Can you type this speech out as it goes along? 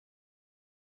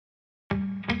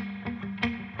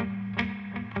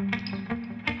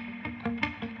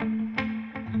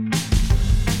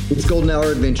It's Golden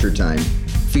Hour Adventure Time,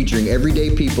 featuring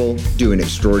everyday people doing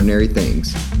extraordinary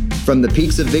things. From the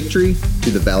peaks of victory to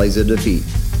the valleys of defeat,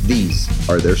 these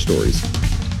are their stories.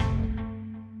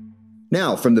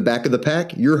 Now, from the back of the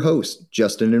pack, your hosts,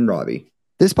 Justin and Robbie.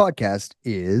 This podcast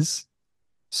is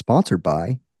sponsored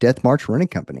by Death March Running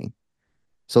Company.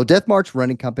 So Death March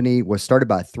Running Company was started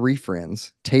by three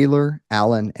friends, Taylor,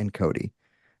 Alan, and Cody.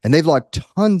 And they've logged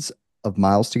tons of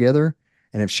miles together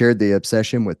and have shared the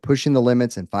obsession with pushing the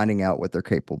limits and finding out what they're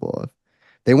capable of.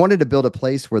 They wanted to build a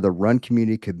place where the run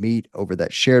community could meet over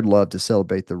that shared love to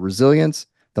celebrate the resilience,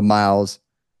 the miles,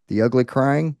 the ugly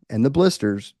crying, and the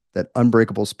blisters, that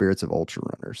unbreakable spirits of ultra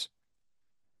runners.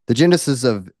 The genesis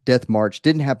of Death March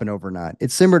didn't happen overnight.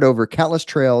 It simmered over countless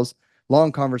trails,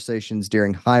 long conversations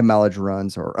during high mileage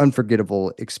runs, or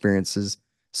unforgettable experiences,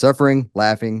 suffering,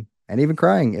 laughing, and even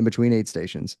crying in between aid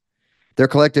stations. Their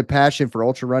collective passion for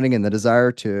ultra running and the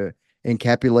desire to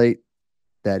encapsulate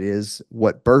that is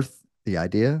what birthed the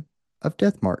idea of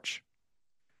Death March.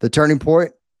 The turning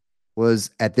point was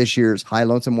at this year's High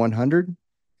Lonesome 100.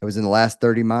 It was in the last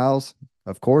 30 miles,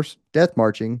 of course, death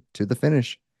marching to the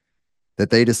finish, that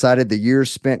they decided the years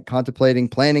spent contemplating,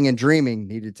 planning, and dreaming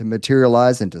needed to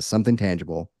materialize into something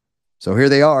tangible. So here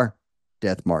they are,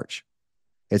 Death March.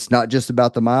 It's not just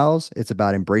about the miles. It's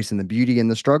about embracing the beauty in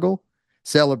the struggle,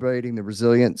 celebrating the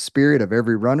resilient spirit of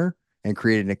every runner, and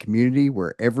creating a community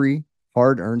where every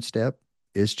hard-earned step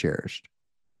is cherished.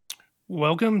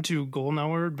 Welcome to Golden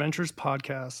Hour Adventures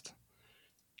podcast.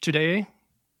 Today,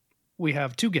 we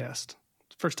have two guests.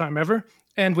 First time ever.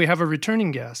 And we have a returning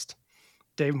guest,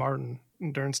 Dave Martin.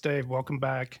 Endurance Dave, welcome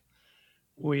back.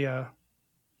 We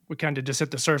kind of just hit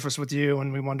the surface with you,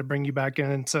 and we wanted to bring you back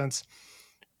in since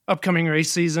upcoming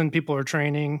race season, people are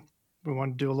training. We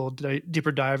want to do a little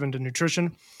deeper dive into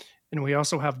nutrition. And we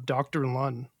also have Dr.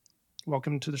 Lunn.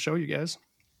 Welcome to the show, you guys.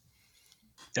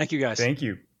 Thank you, guys. Thank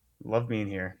you. Love being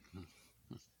here.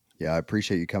 Yeah, I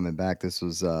appreciate you coming back. This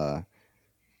was, I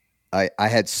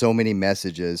had so many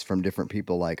messages from different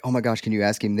people like, oh my gosh, can you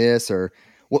ask him this? Or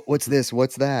what's this?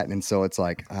 What's that? And so it's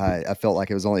like, I felt like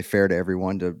it was only fair to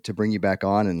everyone to bring you back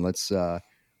on, and let's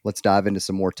dive into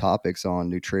some more topics on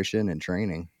nutrition and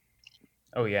training.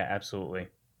 Oh yeah, absolutely.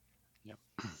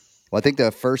 Well, I think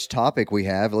the first topic we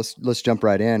have, let's jump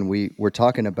right in. We're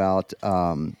talking about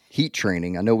heat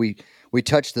training. I know we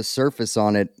touched the surface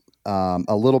on it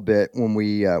a little bit when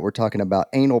we were talking about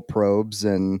anal probes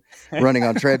and running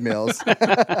on treadmills.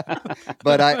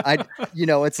 But I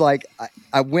it's like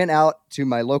I went out to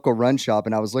my local run shop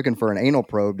and I was looking for an anal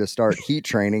probe to start heat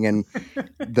training, and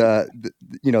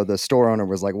the store owner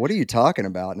was like, "What are you talking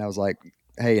about?" And I was like,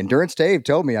 "Hey, Endurance Dave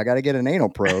told me I got to get an anal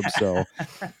probe." So,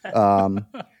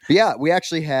 but yeah, we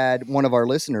actually had one of our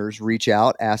listeners reach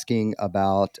out asking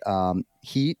about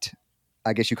heat.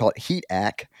 I guess you call it heat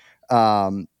AC,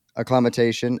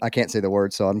 acclimatation. I can't say the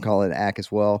word, so I'm calling it AC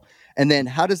as well. And then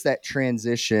how does that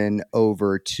transition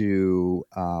over to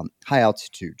high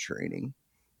altitude training?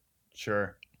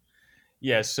 Sure.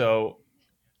 Yeah. So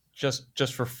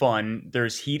just for fun,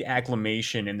 there's heat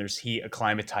acclimation and there's heat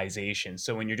acclimatization.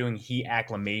 So when you're doing heat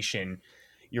acclimation,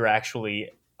 you're actually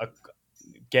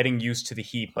getting used to the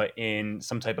heat, but in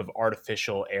some type of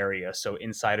artificial area. So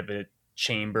inside of a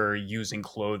chamber using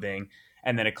clothing,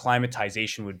 and then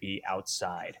acclimatization would be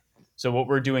outside. So what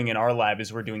we're doing in our lab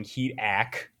is we're doing heat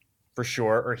AC for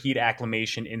sure, or heat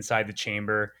acclimation inside the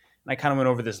chamber. And I kind of went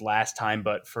over this last time,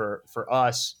 but for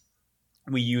us,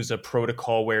 we use a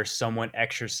protocol where someone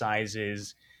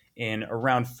exercises in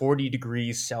around 40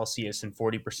 degrees Celsius and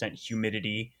 40%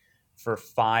 humidity for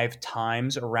 5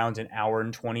 times around an hour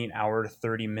and 20, an hour to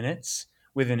 30 minutes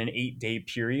within an 8-day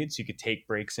period. So you could take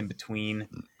breaks in between.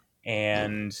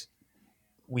 And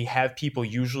we have people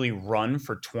usually run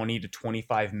for 20 to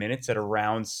 25 minutes at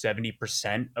around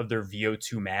 70% of their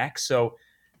VO2 max. So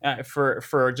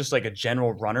for just like a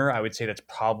general runner, I would say that's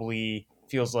probably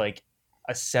feels like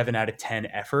a 7 out of 10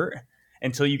 effort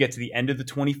until you get to the end of the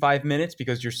 25 minutes,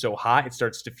 because you're so hot, it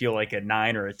starts to feel like a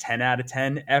 9 or a 10 out of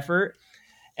 10 effort.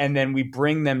 And then we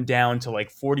bring them down to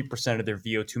like 40% of their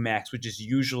VO2 max, which is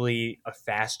usually a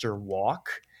faster walk.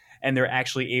 And they're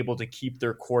actually able to keep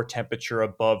their core temperature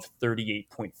above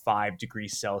 38.5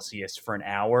 degrees Celsius for an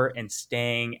hour, and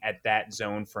staying at that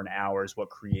zone for an hour is what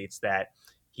creates that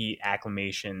heat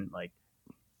acclimation, like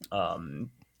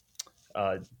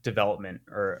development,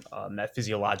 or that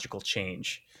physiological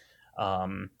change.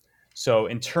 So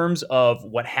in terms of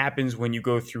what happens when you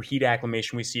go through heat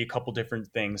acclimation, we see a couple different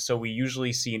things. So we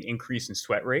usually see an increase in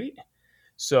sweat rate.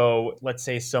 So let's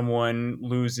say someone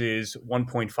loses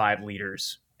 1.5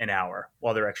 liters an hour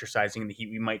while they're exercising in the heat.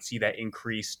 We might see that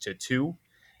increase to 2.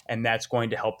 and that's going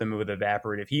to help them with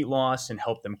evaporative heat loss and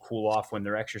help them cool off when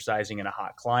they're exercising in a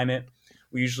hot climate.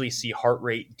 We usually see heart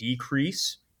rate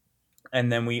decrease, and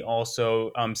then we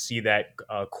also see that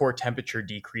core temperature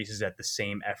decreases at the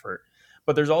same effort.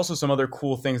 But there's also some other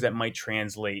cool things that might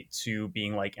translate to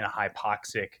being like in a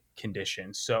hypoxic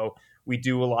condition. So we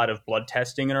do a lot of blood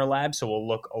testing in our lab. So we'll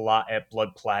look a lot at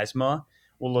blood plasma.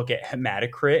 We'll look at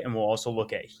hematocrit, and we'll also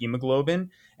look at hemoglobin.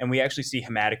 And we actually see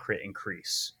hematocrit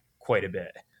increase quite a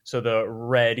bit. So the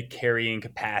red carrying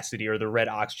capacity, or the red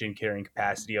oxygen carrying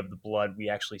capacity of the blood, we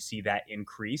actually see that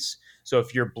increase. So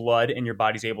if your blood and your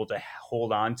body's able to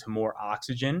hold on to more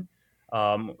oxygen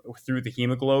through the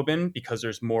hemoglobin, because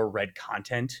there's more red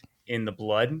content in the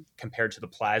blood compared to the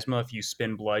plasma. If you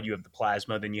spin blood, you have the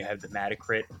plasma, then you have the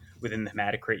hematocrit. Within the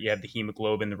hematocrit, you have the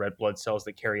hemoglobin, the red blood cells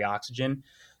that carry oxygen.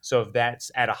 So if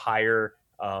that's at a higher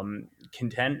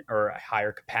content or a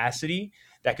higher capacity,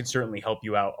 that could certainly help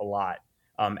you out a lot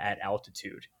at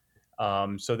altitude.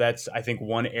 So that's, I think,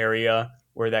 one area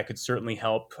where that could certainly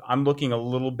help. I'm looking a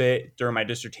little bit during my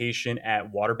dissertation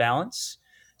at water balance.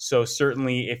 So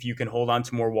certainly if you can hold on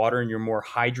to more water and you're more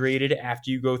hydrated after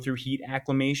you go through heat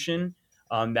acclimation,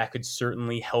 that could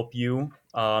certainly help you.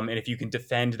 And if you can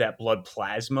defend that blood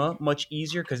plasma much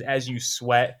easier, because as you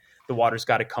sweat, the water's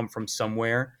got to come from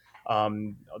somewhere.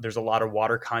 There's a lot of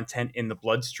water content in the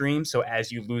bloodstream. So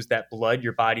as you lose that blood,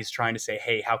 your body's trying to say,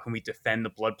 hey, how can we defend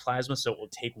the blood plasma? So it will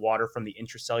take water from the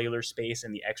intracellular space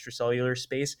and the extracellular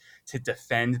space to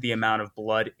defend the amount of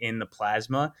blood in the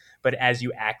plasma. But as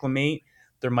you acclimate,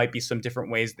 there might be some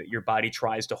different ways that your body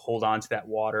tries to hold on to that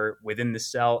water within the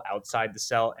cell, outside the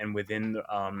cell, and within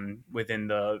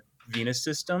the venous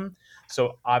system.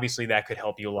 So obviously that could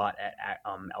help you a lot at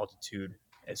altitude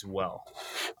as well.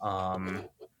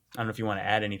 I don't know if you want to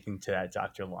add anything to that,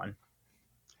 Dr. Lunn.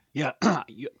 Yeah.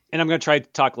 And I'm going to try to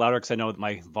talk louder because I know that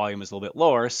my volume is a little bit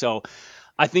lower. So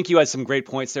I think you had some great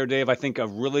points there, Dave. I think a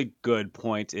really good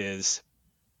point is,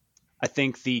 I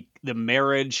think the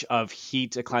marriage of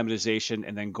heat acclimatization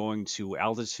and then going to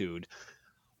altitude,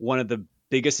 one of the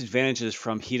biggest advantages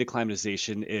from heat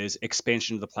acclimatization is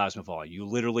expansion of the plasma volume. You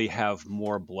literally have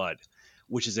more blood,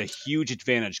 which is a huge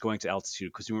advantage going to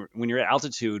altitude, because when you're at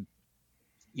altitude,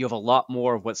 you have a lot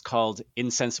more of what's called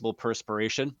insensible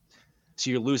perspiration.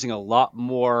 So you're losing a lot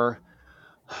more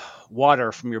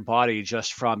water from your body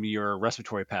just from your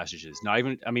respiratory passages. Not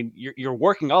even, I mean, you're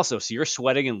working also, so you're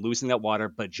sweating and losing that water,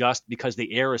 but just because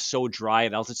the air is so dry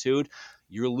at altitude,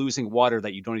 you're losing water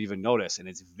that you don't even notice, and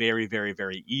it's very, very,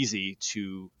 very easy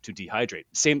to dehydrate.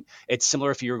 It's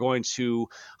similar if you're going to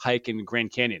hike in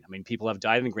Grand Canyon. I mean, people have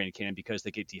died in the Grand Canyon because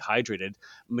they get dehydrated,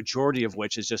 majority of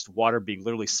which is just water being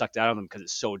literally sucked out of them because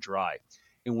it's so dry.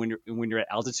 And when you're at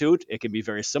altitude, it can be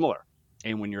very similar.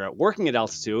 And when you're at working at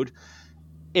altitude,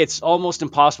 it's almost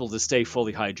impossible to stay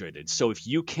fully hydrated. So if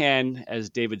you can, as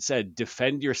David said,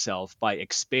 defend yourself by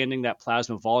expanding that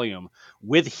plasma volume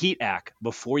with heat AC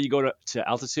before you go to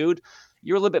altitude,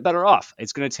 you're a little bit better off.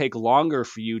 It's going to take longer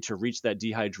for you to reach that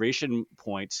dehydration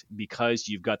point because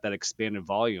you've got that expanded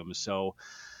volume. So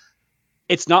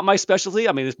it's not my specialty.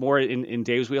 I mean, it's more in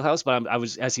Dave's wheelhouse, but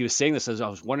as he was saying this, I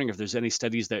was wondering if there's any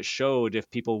studies that showed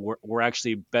if people were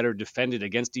actually better defended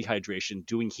against dehydration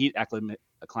doing heat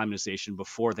acclimatization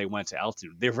before they went to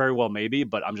altitude. There very well may be,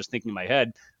 but I'm just thinking in my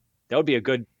head, that would be a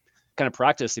good kind of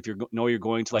practice if you're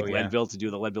going to Leadville to do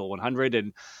the Leadville 100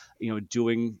 and,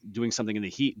 doing something in the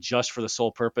heat just for the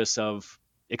sole purpose of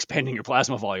expanding your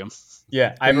plasma volume.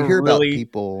 Yeah.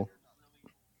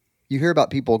 You hear about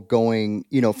people going,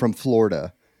 from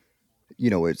Florida,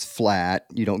 it's flat.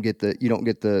 You don't get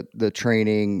the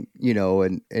training,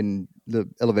 and the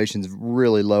elevation's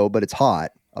really low, but it's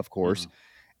hot, of course. Mm-hmm.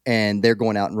 And they're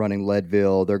going out and running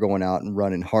Leadville. They're going out and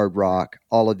running Hard Rock,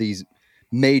 all of these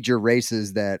major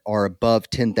races that are above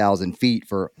 10,000 feet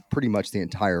for pretty much the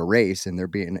entire race. And they're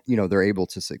being, they're able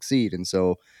to succeed. And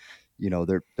so,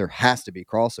 there has to be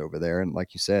crossover there. And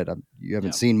like you said, you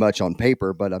haven't seen much on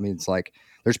paper, but I mean, it's like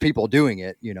there's people doing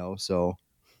it, so.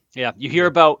 Yeah. You hear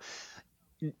about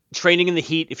training in the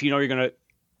heat if you know you're going to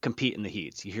compete in the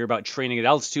heat. You hear about training at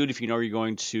altitude if you know you're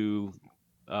going to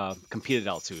compete at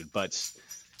altitude. But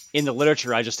in the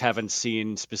literature, I just haven't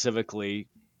seen specifically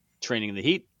training in the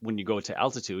heat when you go to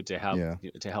altitude to help.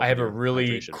 I have a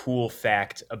really cool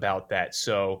fact about that.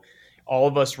 So all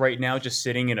of us right now just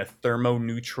sitting in a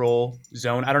thermoneutral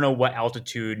zone. I don't know what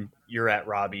altitude you're at,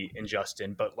 Robbie and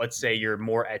Justin, but let's say you're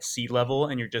more at sea level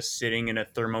and you're just sitting in a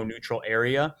thermoneutral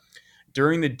area.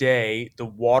 During the day, the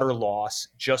water loss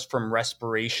just from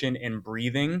respiration and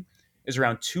breathing is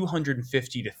around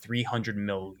 250 to 300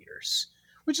 milliliters,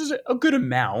 which is a good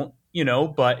amount,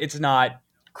 but it's not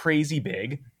crazy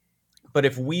big. But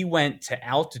if we went to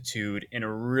altitude in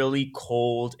a really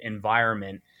cold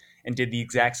environment and did the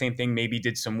exact same thing, maybe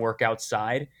did some work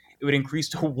outside, it would increase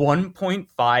to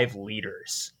 1.5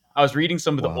 liters. I was reading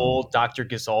some of the Wow. old Dr.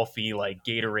 Gisolfi, like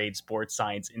Gatorade Sports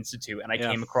Science Institute, and I Yeah.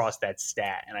 came across that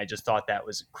stat, and I just thought that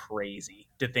was crazy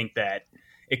to think that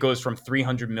it goes from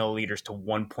 300 milliliters to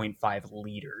 1.5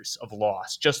 liters of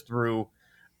loss just through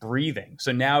breathing.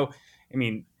 So now, I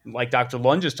mean, like Dr.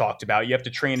 Lunn just talked about, you have to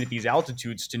train at these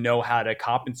altitudes to know how to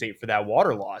compensate for that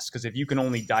water loss. Because if you can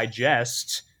only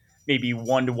digest maybe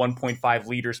 1 to 1.5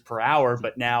 liters per hour,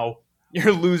 but now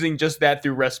you're losing just that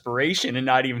through respiration and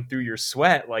not even through your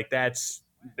sweat, like that's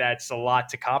a lot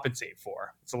to compensate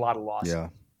for. It's a lot of loss. Yeah.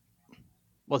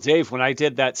 Well, Dave, when I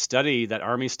did that study, that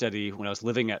Army study, when I was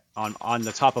living on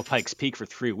the top of Pikes Peak for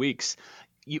 3 weeks,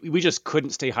 we just couldn't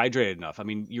stay hydrated enough. I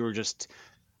mean,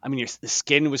 the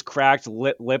skin was cracked,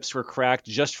 lips were cracked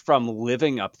just from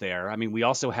living up there. I mean, we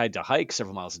also had to hike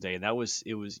several miles a day, and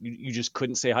you just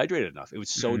couldn't stay hydrated enough. It was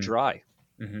so dry.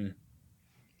 Mm-hmm.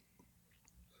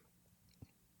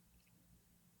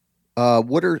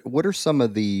 What are some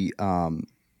of the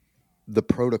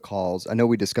protocols? I know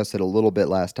we discussed it a little bit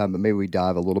last time, but maybe we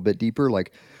dive a little bit deeper.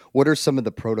 Like, what are some of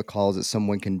the protocols that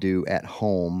someone can do at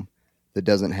home that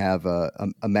doesn't have a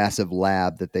massive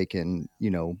lab that they can,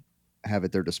 have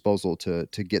at their disposal to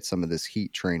get some of this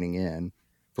heat training in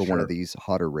for one of Sure. these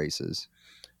hotter races?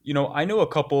 I know a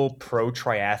couple pro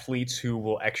triathletes who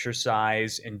will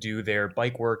exercise and do their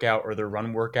bike workout or their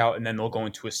run workout, and then they'll go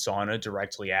into a sauna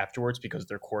directly afterwards because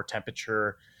their core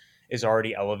temperature is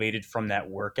already elevated from that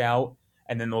workout.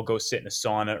 And then they'll go sit in a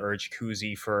sauna or a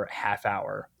jacuzzi for a half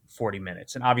hour, 40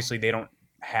 minutes. And obviously, they don't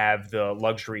have the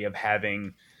luxury of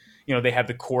having, they have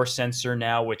the core sensor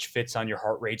now, which fits on your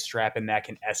heart rate strap, and that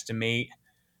can estimate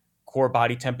core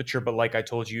body temperature. But like I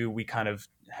told you, we kind of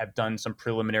have done some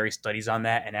preliminary studies on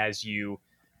that. And as you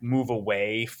move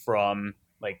away from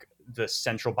like the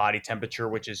central body temperature,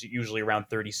 which is usually around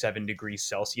 37 degrees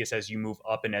Celsius, as you move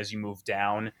up and as you move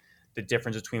down, the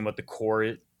difference between what the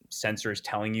core sensor is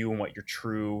telling you and what your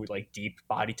true like deep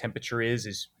body temperature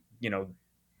is,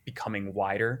 becoming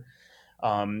wider.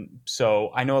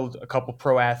 So I know a couple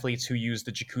pro athletes who use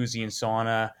the jacuzzi and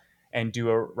sauna and do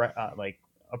a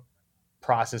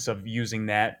process of using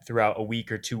that throughout a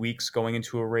week or 2 weeks going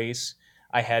into a race.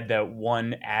 I had that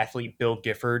one athlete, Bill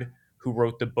Gifford, who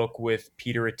wrote the book with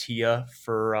Peter Attia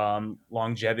for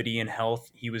longevity and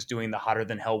health. He was doing the Hotter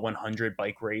Than Hell 100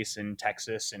 bike race in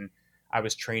Texas, and I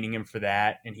was training him for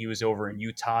that, and he was over in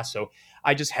Utah. So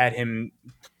I just had him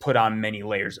put on many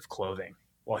layers of clothing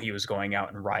while he was going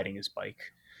out and riding his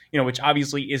bike. Which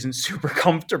obviously isn't super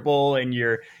comfortable, and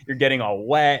you're getting all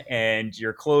wet and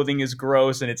your clothing is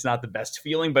gross and it's not the best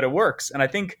feeling, but it works. And I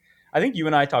think you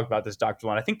and I talked about this, Dr.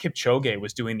 Lunn. I think Kipchoge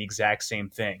was doing the exact same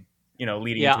thing,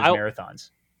 leading Yeah, into his marathons.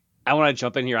 I want to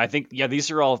jump in here. I think,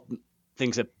 these are all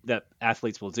things that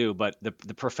athletes will do, but the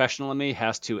professional in me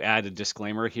has to add a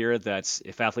disclaimer here that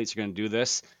if athletes are going to do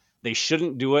this, they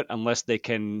shouldn't do it unless they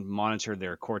can monitor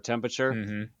their core temperature,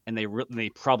 Mm-hmm. and they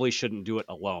probably shouldn't do it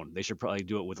alone. They should probably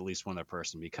do it with at least one other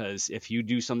person, because if you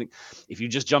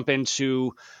just jump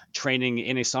into training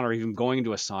in a sauna or even going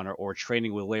into a sauna or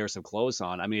training with layers of clothes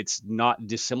on, I mean, it's not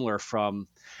dissimilar from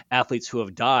athletes who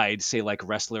have died, say like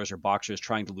wrestlers or boxers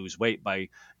trying to lose weight by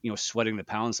sweating the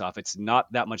pounds off. It's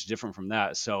not that much different from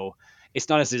that. So it's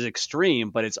not as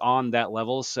extreme, but it's on that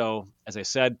level. So as I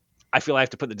said, I feel I have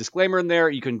to put the disclaimer in there.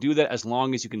 You can do that as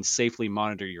long as you can safely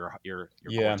monitor your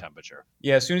core temperature.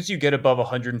 Yeah, as soon as you get above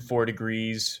 104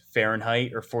 degrees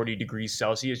Fahrenheit or 40 degrees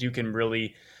Celsius, you can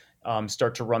really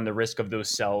start to run the risk of those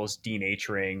cells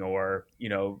denaturing or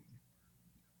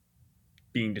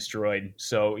being destroyed.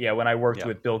 So yeah, when I worked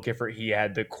with Bill Gifford, he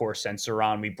had the core sensor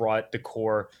on. We brought the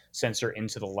core sensor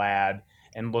into the lab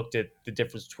and looked at the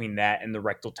difference between that and the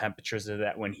rectal temperatures, of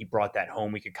that when he brought that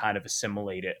home, we could kind of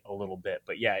assimilate it a little bit.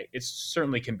 But yeah, it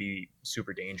certainly can be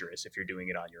super dangerous if you're doing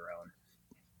it on your own.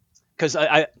 Because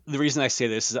the reason I say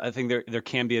this is I think there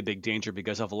can be a big danger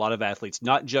because of a lot of athletes,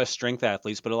 not just strength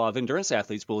athletes, but a lot of endurance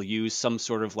athletes will use some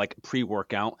sort of like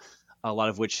pre-workout, a lot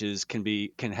of which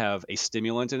can have a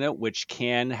stimulant in it, which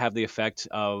can have the effect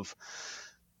of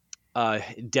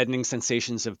deadening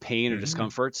sensations of pain or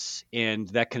discomforts, and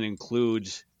that can include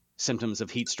symptoms of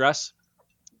heat stress.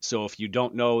 So if you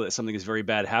don't know that something is very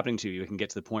bad happening to you, it can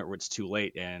get to the point where it's too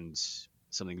late and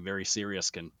something very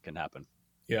serious can happen.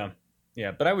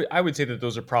 Yeah, but I would say that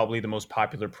those are probably the most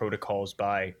popular protocols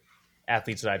by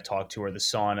athletes that I've talked to, are the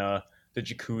sauna, the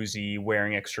jacuzzi,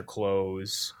 wearing extra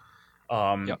clothes.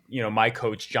 My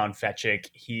coach, John Fetchick,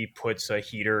 he puts a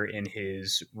heater in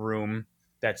his room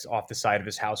that's off the side of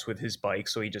his house with his bike.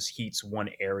 So he just heats one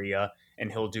area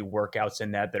and he'll do workouts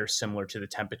in that are similar to the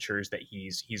temperatures that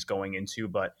he's going into.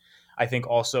 But I think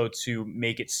also to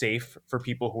make it safe for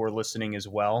people who are listening as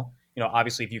well,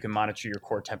 obviously if you can monitor your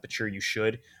core temperature, you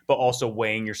should, but also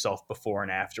weighing yourself before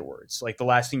and afterwards. Like the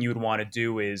last thing you would want to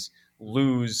do is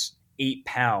lose 8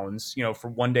 pounds. For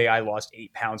one day I lost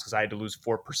 8 pounds because I had to lose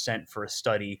 4% for a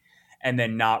study and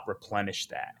then not replenish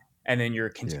that. And then you're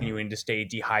continuing to stay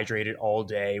dehydrated all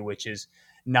day, which is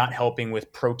not helping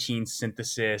with protein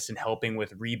synthesis and helping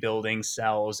with rebuilding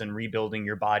cells and rebuilding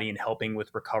your body and helping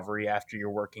with recovery after you're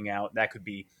working out. That could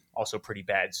be also pretty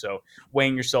bad. So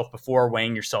weighing yourself before,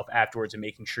 weighing yourself afterwards, and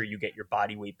making sure you get your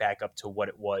body weight back up to what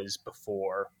it was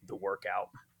before the workout.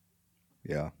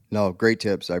 Yeah. No, great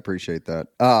tips. I appreciate that.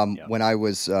 When I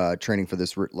was training for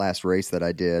this last race that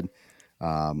I did,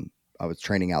 I was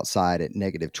training outside at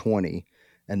 -20.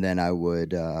 And then I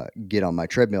would get on my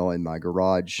treadmill in my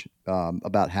garage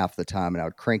about half the time, and I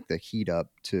would crank the heat up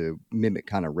to mimic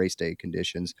kind of race day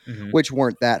conditions, which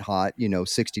weren't that hot.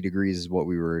 60 degrees is what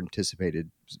we were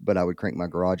anticipated, but I would crank my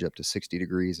garage up to 60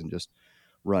 degrees and just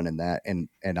run in that. And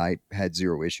I had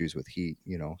zero issues with heat,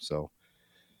 so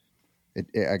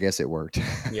I guess it worked.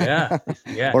 Yeah.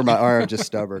 Or my arm just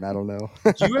stubborn. I don't know.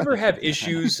 Do you ever have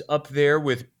issues up there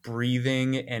with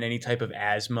breathing and any type of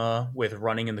asthma with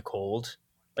running in the cold?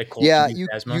 Like cold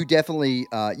asthma? You definitely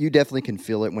can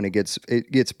feel it when it gets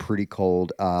pretty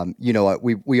cold.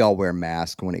 We all wear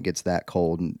masks when it gets that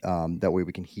cold, and that way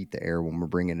we can heat the air when we're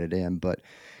bringing it in. But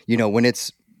when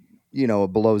it's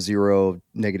below zero,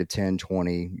 -10,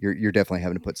 20, you're definitely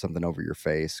having to put something over your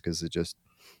face because it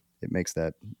makes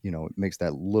that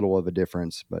little of a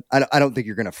difference. But I don't think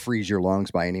you're going to freeze your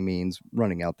lungs by any means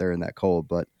running out there in that cold.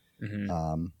 But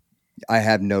I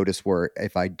have noticed where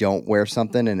if I don't wear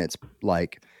something and it's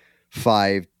like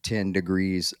 5-10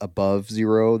 degrees above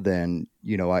zero, then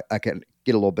I can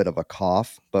get a little bit of a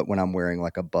cough. But when I'm wearing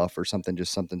like a buff or something,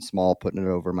 just something small, putting it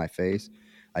over my face,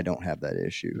 I don't have that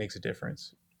issue. Makes a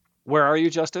difference. Where are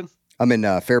you, Justin? I'm in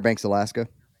Fairbanks, Alaska.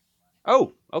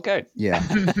 Oh, okay. Yeah.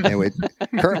 Anyway,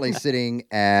 currently sitting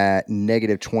at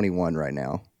 -21 right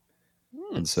now.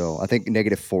 And so I think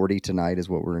 -40 tonight is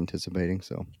what we're anticipating.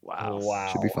 So wow,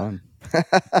 should be fun.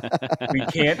 We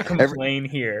can't complain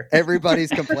here.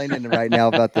 Everybody's complaining right now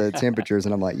about the temperatures,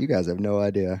 and I'm like, you guys have no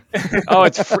idea. Oh,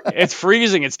 it's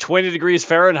freezing. It's 20 degrees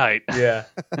Fahrenheit. Yeah.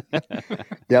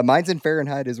 Yeah, mine's in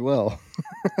Fahrenheit as well.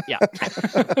 Yeah.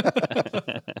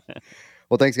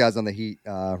 Well, thanks, guys, on the heat.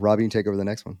 Robbie, you can take over the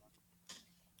next one.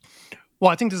 Well,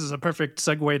 I think this is a perfect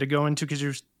segue to go into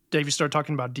because Dave, you started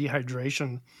talking about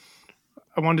dehydration.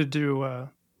 I wanted to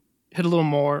hit a little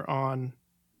more on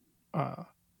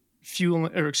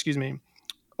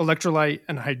electrolyte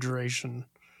and hydration.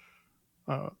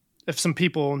 If some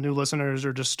people, new listeners,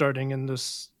 are just starting in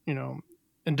this,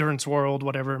 endurance world,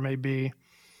 whatever it may be,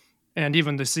 and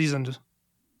even the seasoned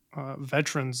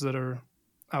veterans that are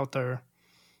out there,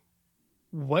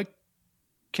 what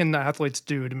can the athletes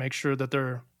do to make sure that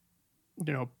they're,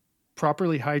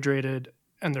 properly hydrated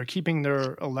and they're keeping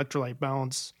their electrolyte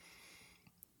balance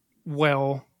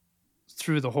well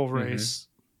through the whole race?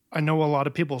 I know a lot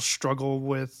of people struggle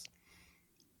with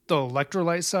the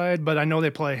electrolyte side, but I know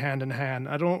they play hand in hand.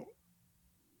 I don't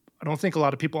think a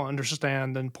lot of people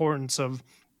understand the importance of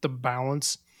the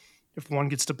balance. If one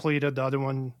gets depleted, the other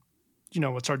one,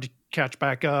 it's hard to catch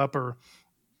back up, or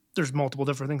there's multiple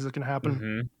different things that can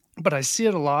happen. But I see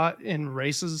it a lot in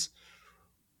races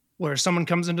where someone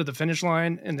comes into the finish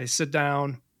line and they sit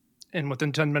down, and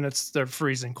within 10 minutes they're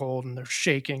freezing cold and they're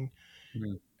shaking.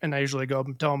 And I usually go up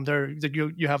and tell them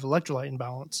you have electrolyte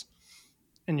imbalance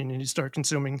and you need to start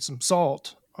consuming some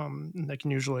salt. And they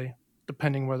can usually,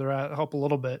 depending where they're at, help a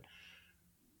little bit.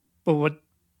 But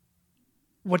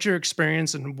what's your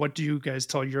experience, and what do you guys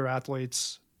tell your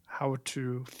athletes how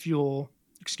to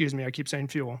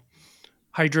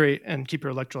hydrate and keep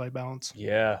your electrolyte balance?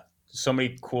 Yeah. So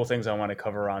many cool things I want to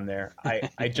cover on there.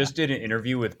 I just did an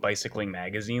interview with Bicycling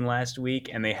Magazine last week,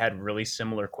 and they had really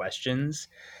similar questions.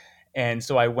 And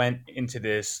so I went into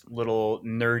this little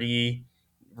nerdy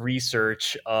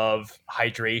research of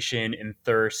hydration and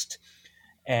thirst,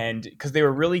 and because they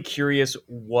were really curious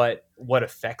what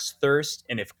affects thirst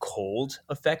and if cold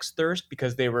affects thirst,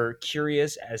 because they were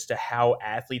curious as to how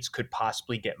athletes could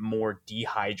possibly get more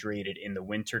dehydrated in the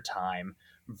wintertime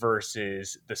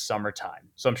versus the summertime.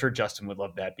 So I'm sure Justin would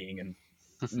love that, being in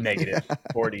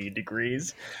 -40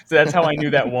 degrees. So that's how I knew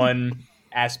that one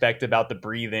aspect about the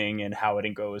breathing and how it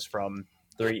goes from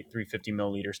 350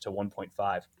 milliliters to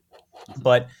 1.5.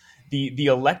 But the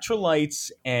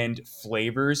electrolytes and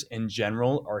flavors in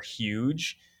general are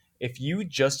huge. if you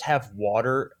just have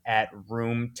water at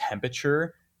room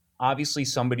temperature, obviously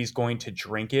somebody's going to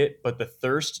drink it, but the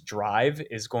thirst drive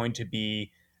is going to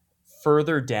be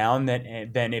further down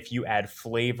than if you add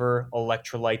flavor,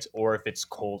 electrolytes, or if it's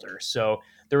colder. So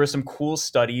there were some cool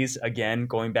studies, again,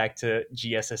 going back to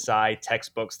GSSI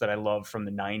textbooks that I love from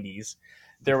the 90s.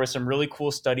 There were some really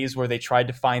cool studies where they tried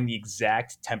to find the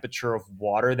exact temperature of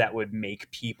water that would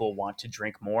make people want to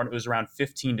drink more. And it was around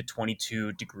 15 to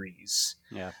 22 degrees.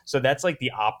 Yeah. So that's like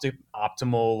the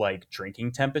optimal like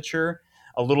drinking temperature.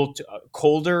 A little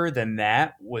colder than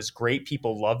that was great.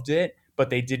 People loved it, but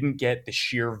they didn't get the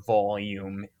sheer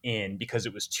volume in because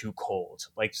it was too cold.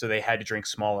 Like, so they had to drink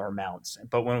smaller amounts.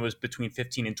 But when it was between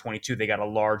 15 and 22, they got a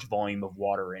large volume of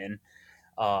water in,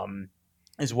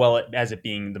 as well as it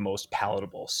being the most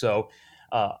palatable. So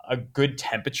a good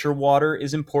temperature water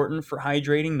is important for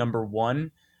hydrating, number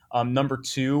one. Number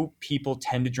two, people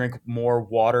tend to drink more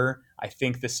water. I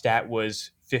think the stat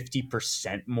was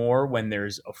 50% more when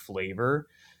there's a flavor.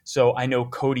 So I know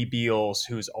Cody Beals,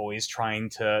 who's always trying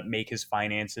to make his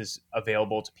finances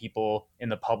available to people in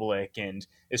the public and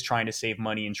is trying to save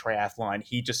money in triathlon.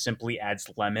 He just simply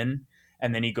adds lemon,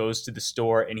 and then he goes to the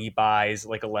store and he buys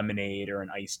like a lemonade or an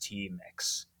iced tea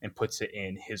mix and puts it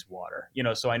in his water.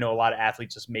 So I know a lot of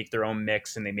athletes just make their own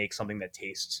mix and they make something that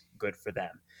tastes good for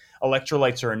them.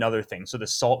 Electrolytes are another thing. So the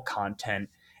salt content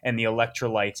and the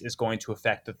electrolytes is going to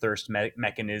affect the thirst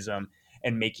mechanism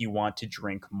and make you want to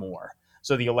drink more.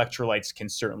 So the electrolytes can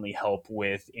certainly help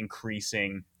with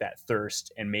increasing that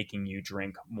thirst and making you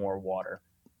drink more water.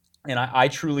 And I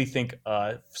truly think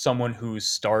someone who's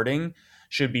starting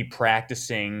should be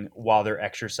practicing while they're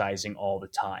exercising all the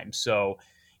time. So,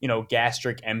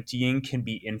 gastric emptying can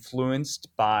be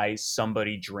influenced by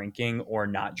somebody drinking or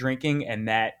not drinking. And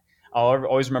that I'll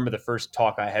always remember the first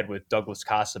talk I had with Douglas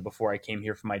Casa before I came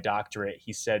here for my doctorate.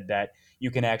 He said that you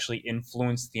can actually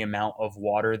influence the amount of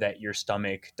water that your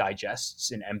stomach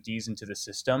digests and empties into the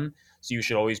system. So you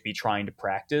should always be trying to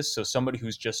practice. So somebody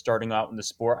who's just starting out in the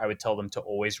sport, I would tell them to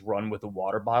always run with a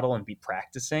water bottle and be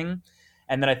practicing.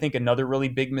 And then I think another really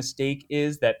big mistake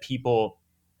is that people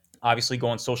obviously go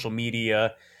on social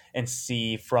media and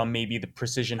see from maybe the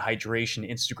Precision Hydration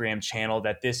Instagram channel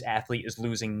that this athlete is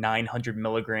losing 900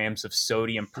 milligrams of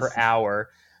sodium per hour.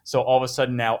 So all of a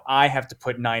sudden now I have to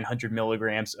put 900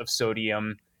 milligrams of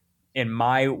sodium in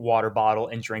my water bottle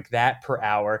and drink that per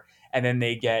hour. And then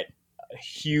they get a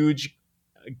huge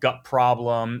gut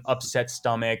problem, upset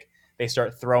stomach. They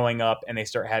start throwing up and they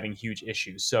start having huge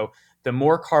issues. So the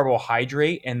more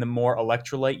carbohydrate and the more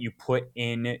electrolyte you put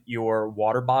in your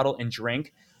water bottle and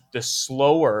drink, the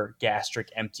slower gastric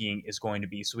emptying is going to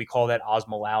be. So we call that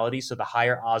osmolality. So the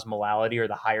higher osmolality or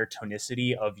the higher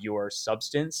tonicity of your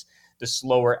substance, the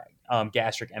slower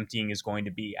gastric emptying is going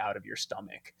to be out of your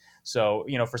stomach. So,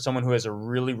 for someone who has a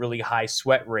really, really high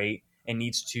sweat rate and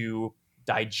needs to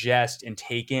digest and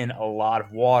take in a lot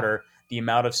of water, the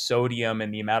amount of sodium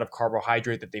and the amount of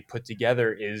carbohydrate that they put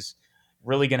together is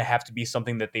really going to have to be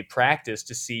something that they practice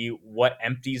to see what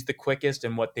empties the quickest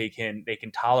and what they can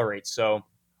tolerate. So,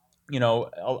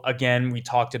 again, we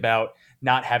talked about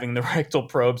not having the rectal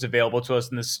probes available to us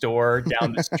in the store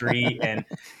down the street and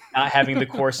not having the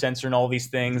core sensor and all these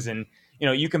things. And,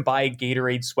 you can buy a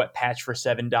Gatorade sweat patch for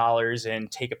 $7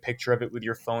 and take a picture of it with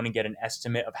your phone and get an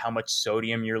estimate of how much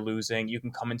sodium you're losing. You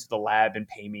can come into the lab and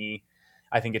pay me,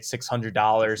 I think it's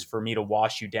 $600 for me to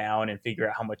wash you down and figure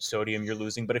out how much sodium you're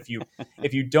losing. But if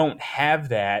you don't have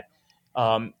that,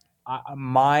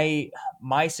 my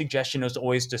suggestion is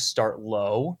always to start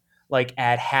low, like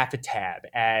add half a tab,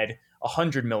 add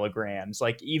 100 milligrams,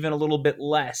 like even a little bit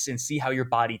less, and see how your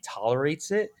body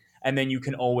tolerates it. And then you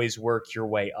can always work your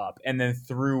way up. And then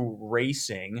through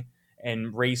racing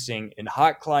in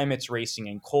hot climates, racing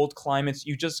in cold climates,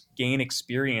 you just gain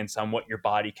experience on what your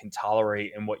body can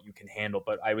tolerate and what you can handle.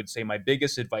 But I would say my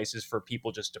biggest advice is for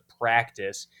people just to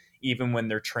practice, even when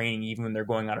they're training, even when they're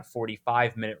going on a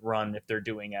 45-minute run, if they're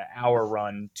doing an hour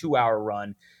run, 2-hour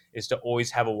run, is to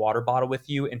always have a water bottle with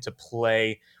you and to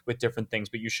play with different things.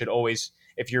 But you should always,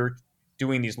 if you're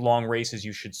doing these long races,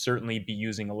 you should certainly be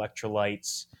using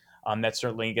electrolytes. That's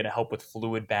certainly going to help with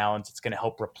fluid balance. It's going to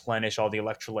help replenish all the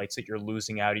electrolytes that you're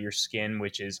losing out of your skin,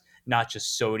 which is not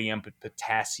just sodium, but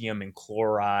potassium and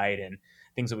chloride and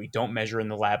things that we don't measure in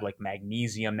the lab, like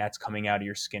magnesium, that's coming out of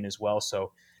your skin as well.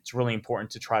 So it's really important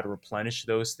to try to replenish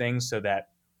those things so that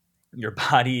your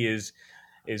body is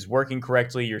working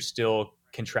correctly. You're still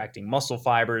contracting muscle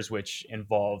fibers, which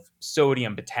involve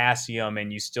sodium, potassium,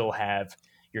 and you still have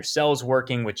your cells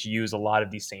working, which use a lot of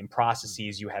these same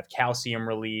processes. You have calcium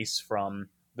release from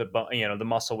the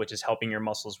muscle, which is helping your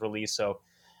muscles release. So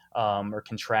or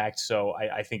contract. So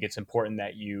I think it's important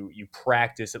that you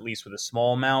practice at least with a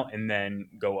small amount and then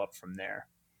go up from there.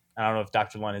 I don't know if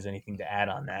Dr. Lunn has anything to add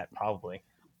on that. Probably.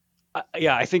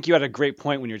 Yeah, I think you had a great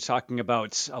point when you're talking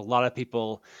about a lot of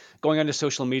people going onto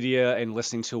social media and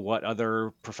listening to what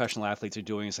other professional athletes are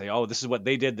doing and say, "Oh, this is what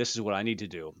they did. This is what I need to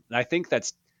do." And I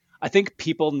think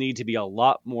people need to be a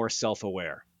lot more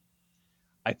self-aware.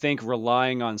 I think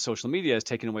relying on social media has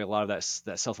taken away a lot of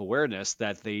that self-awareness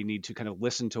that they need to kind of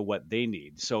listen to what they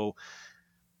need. So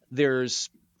there's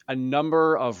a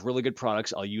number of really good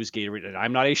products. I'll use Gatorade, and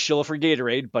I'm not a shill for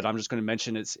Gatorade, but I'm just going to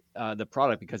mention it's the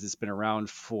product because it's been around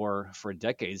for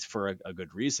decades for a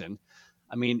good reason.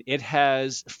 I mean, it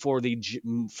has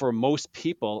for most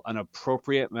people an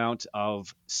appropriate amount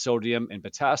of sodium and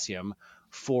potassium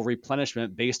for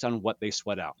replenishment based on what they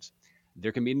sweat out.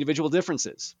 There can be individual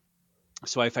differences.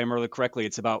 So if I remember correctly,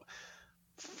 it's about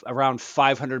around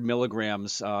 500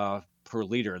 milligrams per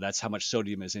liter. That's how much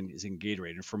sodium is in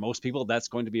Gatorade. And for most people, that's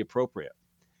going to be appropriate.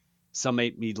 Some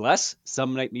might need less,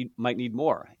 some might need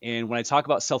more. And when I talk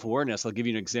about self-awareness, I'll give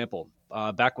you an example.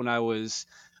 Back when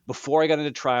before I got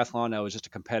into triathlon, I was just a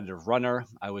competitive runner.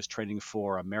 I was training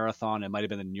for a marathon. It might have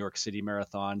been the New York City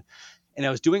Marathon. And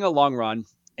I was doing a long run.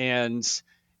 And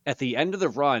at the end of the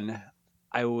run,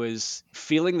 I was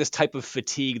feeling this type of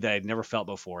fatigue that I'd never felt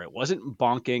before. It wasn't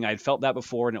bonking. I'd felt that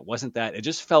before, and it wasn't that. It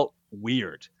just felt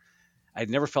weird. I'd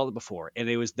never felt it before. And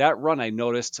it was that run I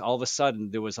noticed all of a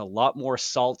sudden there was a lot more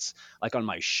salt like on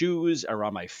my shoes,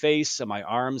 around my face, on my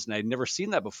arms, and I'd never seen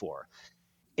that before.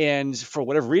 And for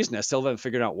whatever reason, I still haven't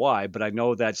figured out why, but I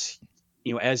know that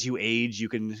as you age, you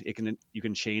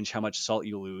can change how much salt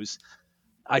you lose.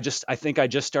 I think I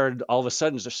just started all of a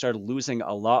sudden just started losing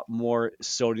a lot more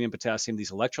sodium, potassium,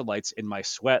 these electrolytes in my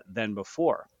sweat than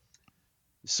before.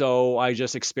 So I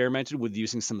just experimented with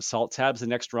using some salt tabs the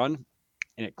next run,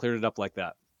 and it cleared it up like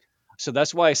that. So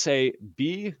that's why I say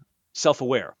be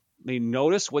self-aware. I mean,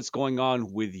 notice what's going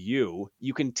on with you.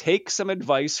 You can take some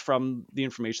advice from the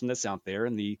information that's out there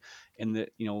in the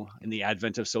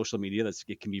advent of social media.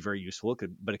 It can be very useful,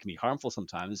 but it can be harmful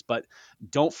sometimes. But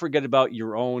don't forget about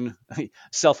your own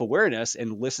self-awareness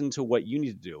and listen to what you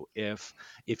need to do.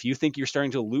 If you think you're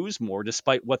starting to lose more,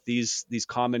 despite what these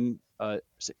common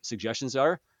suggestions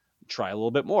are, try a little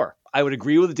bit more. I would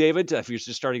agree with David. If you're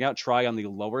just starting out, try on the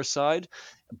lower side.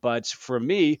 But for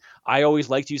me, I always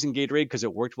liked using Gatorade because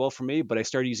it worked well for me. But I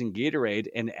started using Gatorade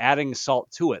and adding salt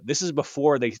to it. This is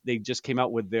before they just came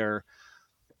out with their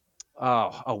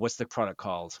what's the product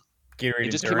called? Gatorade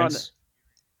It just Endurance.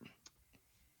 came out.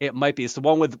 It might be. It's the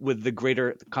one with the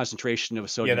greater concentration of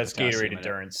sodium. Yeah, that's potassium Gatorade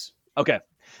Endurance. Okay,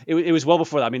 it was well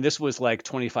before that. I mean, this was like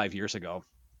 25 years ago.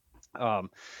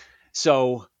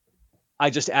 So I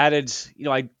just added,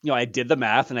 I did the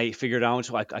math and I figured out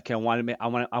like, okay, I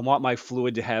want my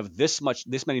fluid to have this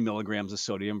many milligrams of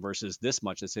sodium versus this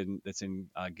much that's in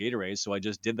Gatorade. So I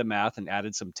just did the math and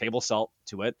added some table salt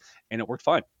to it, and it worked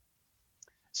fine.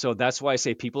 So that's why I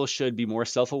say people should be more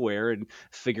self-aware and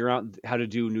figure out how to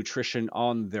do nutrition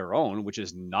on their own, which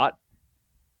is not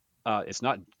it's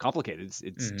not complicated.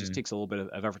 It just takes a little bit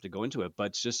of effort to go into it,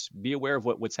 but just be aware of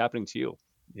what's happening to you.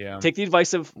 Yeah. Take the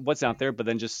advice of what's out there, but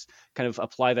then just kind of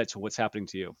apply that to what's happening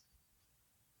to you.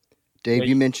 Dave,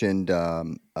 you mentioned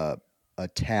a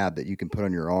tab that you can put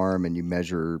on your arm and you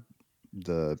measure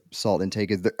the salt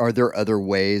intake. Are there other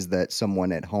ways that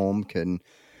someone at home can,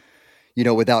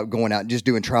 without going out and just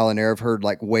doing trial and error? I've heard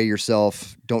like weigh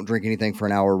yourself, don't drink anything for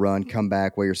an hour run, come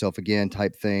back, weigh yourself again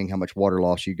type thing, how much water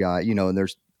loss you got, and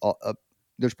there's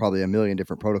probably a million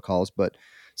different protocols, but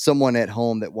someone at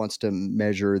home that wants to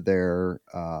measure their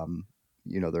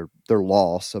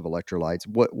loss of electrolytes,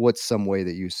 what's some way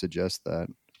that you suggest that?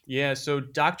 Yeah, so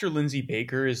Dr. Lindsay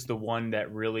Baker is the one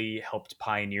that really helped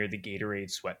pioneer the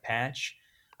Gatorade sweat patch.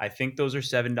 I think those are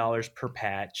 $7 per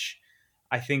patch.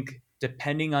 I think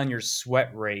depending on your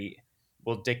sweat rate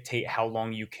will dictate how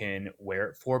long you can wear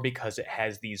it for, because it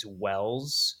has these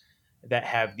wells that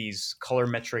have these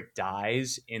colorimetric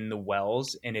dyes in the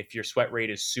wells. And if your sweat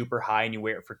rate is super high and you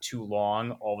wear it for too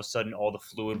long, all of a sudden all the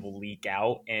fluid will leak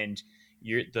out, and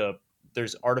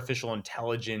there's artificial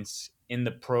intelligence in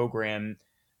the program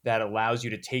that allows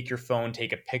you to take your phone,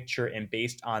 take a picture, and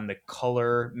based on the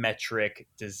color metric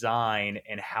design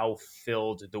and how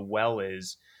filled the well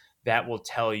is, that will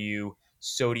tell you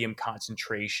sodium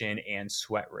concentration and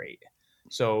sweat rate.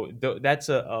 So that's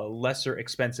a lesser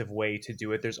expensive way to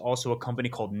do it. There's also a company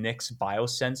called Nix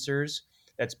Biosensors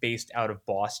that's based out of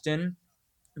Boston.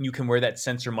 You can wear that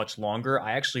sensor much longer.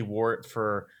 I actually wore it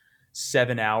for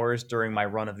 7 hours during my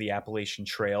run of the Appalachian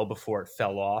Trail before it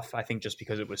fell off. I think just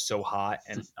because it was so hot.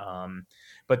 And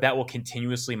but that will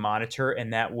continuously monitor,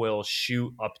 and that will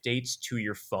shoot updates to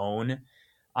your phone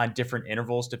on different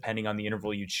intervals depending on the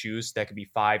interval you choose. That could be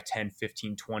 5, 10,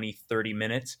 15, 20, 30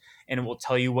 minutes, and it will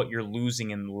tell you what you're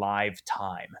losing in live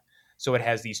time. So it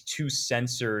has these two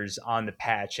sensors on the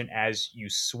patch, and as you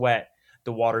sweat,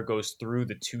 the water goes through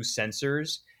the two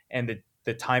sensors, and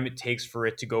the time it takes for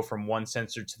it to go from one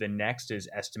sensor to the next is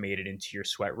estimated into your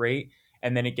sweat rate.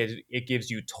 And then it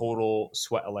gives you total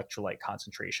sweat electrolyte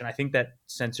concentration. I think that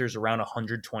sensor is around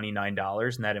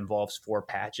 $129, and that involves 4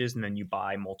 patches, and then you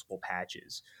buy multiple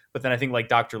patches. But then I think, like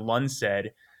Dr. Lunn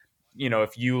said,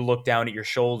 if you look down at your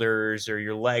shoulders or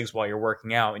your legs while you're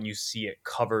working out and you see it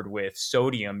covered with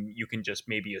sodium, you can just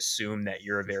maybe assume that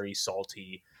you're a very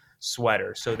salty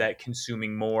sweater. So that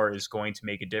consuming more is going to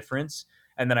make a difference.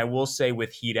 And then I will say,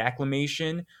 with heat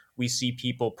acclimation, we see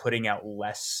people putting out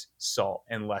less salt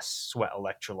and less sweat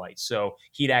electrolytes. So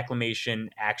heat acclimation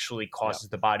actually causes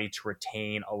the body to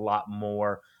retain a lot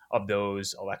more of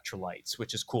those electrolytes,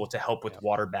 which is cool to help with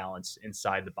water balance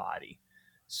inside the body.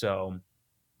 So,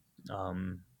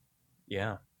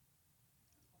 yeah.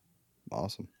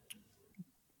 Awesome.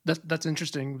 That's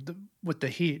interesting with the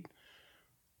heat,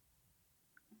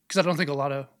 because I don't think a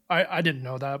lot of I didn't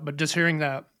know that, but just hearing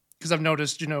that, because I've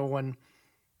noticed, when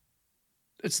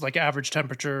it's like average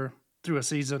temperature through a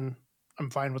season, I'm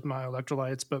fine with my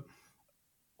electrolytes, but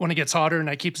when it gets hotter and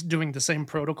I keep doing the same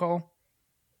protocol,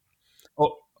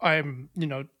 I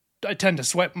tend to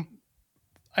sweat.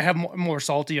 I have more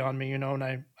salty on me, and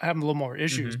I have a little more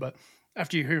issues. But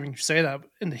after you hearing you say that,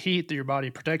 in the heat, that your body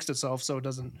protects itself, so it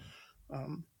doesn't.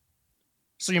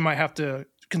 So you might have to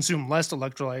consume less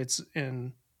electrolytes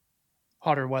in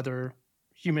hotter weather,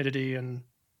 humidity, and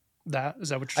that. Is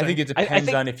that what you're saying? I think it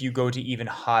depends on if you go to even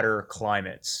hotter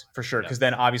climates, for sure, because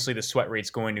then obviously the sweat rate's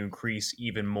going to increase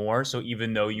even more. So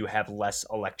even though you have less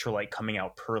electrolyte coming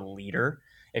out per liter,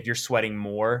 if you're sweating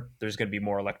more, there's going to be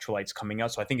more electrolytes coming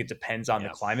out. So I think it depends on the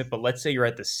climate. But let's say you're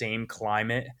at the same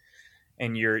climate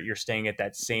and you're staying at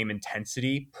that same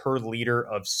intensity per liter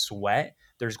of sweat,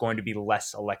 there's going to be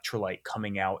less electrolyte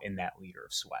coming out in that liter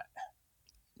of sweat.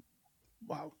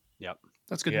 Wow. Yep.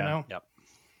 That's good to know. Yep.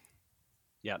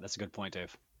 Yeah, that's a good point,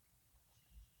 Dave.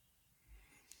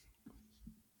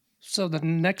 So the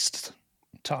next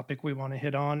topic we want to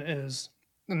hit on is,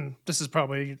 and this is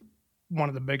probably one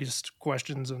of the biggest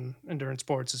questions in endurance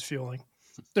sports, is fueling.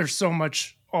 There's so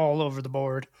much all over the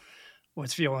board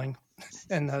with fueling.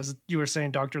 And as you were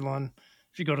saying, Dr. Lunn,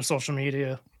 if you go to social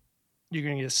media, you're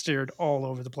going to get steered all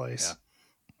over the place.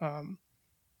 Yeah.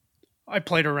 I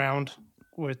played around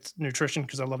with nutrition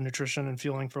because I love nutrition and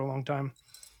fueling for a long time.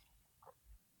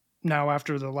 Now,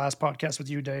 after the last podcast with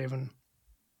you, Dave, and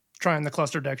trying the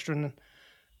cluster dextrin,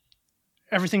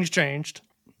 everything's changed.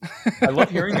 I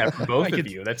love hearing that from both of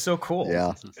you. That's so cool.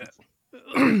 Yeah.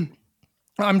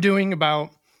 I'm doing about,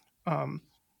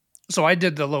 so I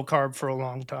did the low carb for a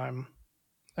long time,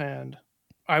 and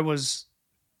I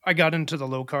got into the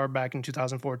low carb back in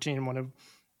 2014 when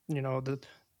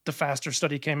the faster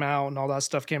study came out and all that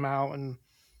stuff came out, and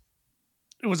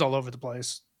it was all over the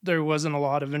place. There wasn't a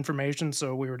lot of information,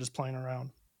 so we were just playing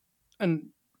around. And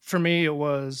for me, it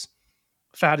was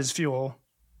fat is fuel.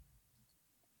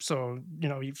 So,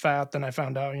 eat fat. Then I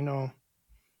found out,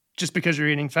 just because you're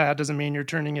eating fat doesn't mean you're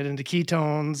turning it into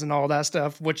ketones and all that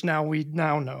stuff, which we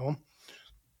now know.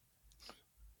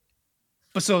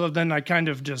 But so then I kind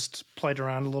of just played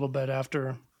around a little bit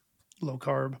after low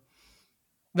carb.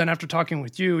 Then after talking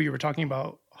with you, you were talking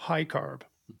about high carb.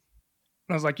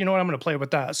 And I was like, you know what, I'm going to play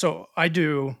with that. So I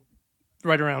do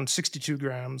right around 62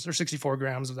 grams or 64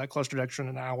 grams of that cluster dextrin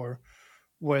an hour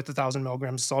with 1,000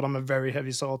 milligrams of salt. I'm a very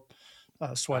heavy salt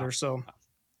sweater. Wow.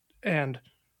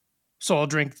 So I'll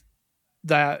drink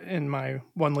that in my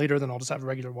 1 liter, then I'll just have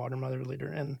regular water in my other liter.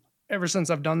 And ever since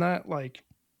I've done that,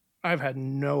 I've had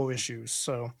no issues.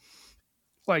 So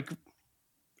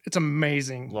it's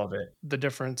amazing. Love it. The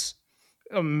difference.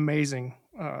 Amazing.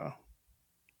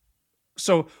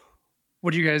 So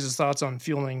what are you guys' thoughts on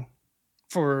fueling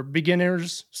for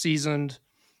beginners, seasoned,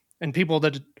 and people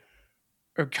that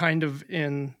are kind of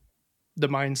in the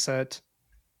mindset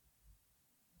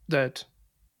that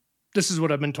this is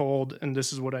what I've been told and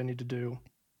this is what I need to do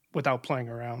without playing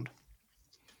around?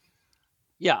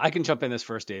 Yeah, I can jump in this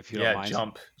first, Dave, if you don't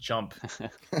mind. Jump.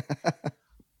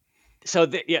 So,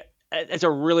 it's a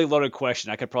really loaded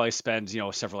question. I could probably spend,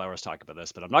 several hours talking about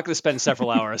this, but I'm not going to spend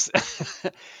several hours.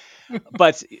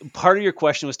 But part of your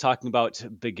question was talking about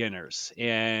beginners,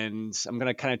 and I'm going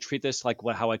to kind of treat this like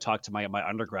how I talk to my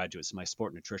undergraduates in my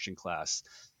sport nutrition class.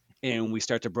 and we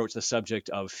start to broach the subject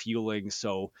of fueling.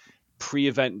 So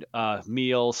pre-event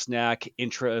meal, snack,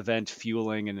 intra-event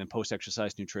fueling, and then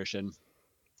post-exercise nutrition.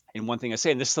 And one thing I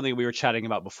say, and this is something we were chatting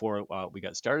about before we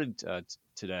got started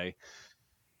today,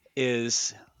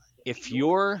 is if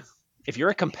you're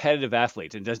a competitive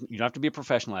athlete, and you don't have to be a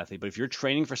professional athlete, but if you're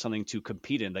training for something to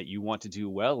compete in that you want to do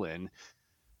well in,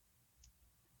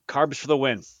 carbs for the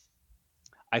win.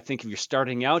 I think if you're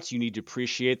starting out, you need to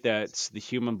appreciate that the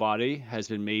human body has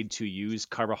been made to use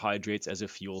carbohydrates as a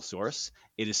fuel source.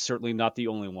 It is certainly not the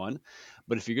only one.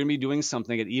 But if you're going to be doing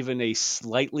something at even a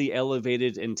slightly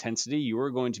elevated intensity, you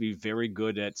are going to be very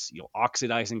good at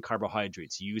oxidizing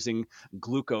carbohydrates, using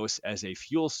glucose as a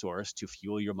fuel source to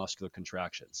fuel your muscular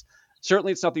contractions.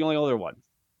 Certainly, it's not the only other one.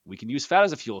 We can use fat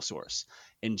as a fuel source.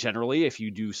 And generally, if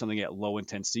you do something at low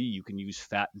intensity, you can use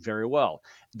fat very well.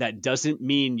 That doesn't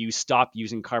mean you stop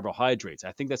using carbohydrates.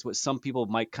 I think that's what some people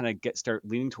might kind of start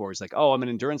leaning towards, like, oh, I'm an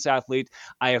endurance athlete,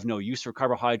 I have no use for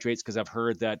carbohydrates because I've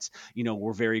heard that,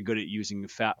 we're very good at using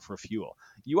fat for fuel.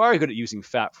 You are good at using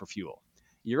fat for fuel.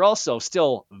 You're also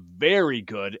still very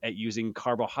good at using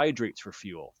carbohydrates for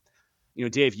fuel.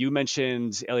 Dave, you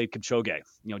mentioned Eliud Kipchoge,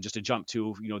 just to jump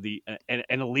to, an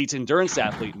elite endurance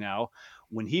athlete now.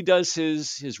 When he does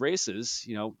his races,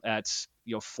 at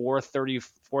 4:30,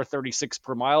 4:36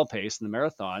 per mile pace in the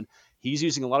marathon, he's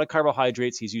using a lot of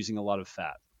carbohydrates, he's using a lot of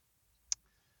fat.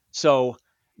 So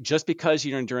just because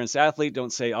you're an endurance athlete,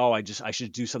 don't say, oh, I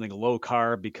should do something low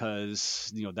carb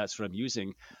because, that's what I'm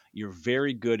using. You're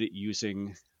very good at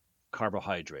using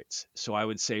carbohydrates. So I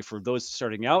would say for those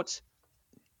starting out,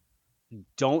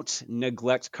 don't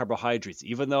neglect carbohydrates,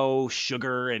 even though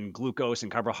sugar and glucose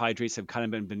and carbohydrates have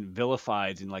kind of been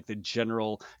vilified in like the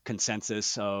general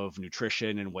consensus of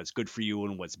nutrition and what's good for you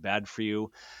and what's bad for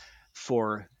you.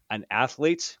 For an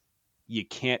athlete, you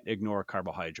can't ignore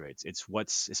carbohydrates. It's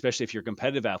especially if you're a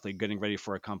competitive athlete getting ready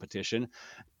for a competition,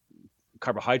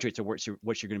 carbohydrates are what you're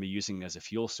going to be using as a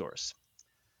fuel source.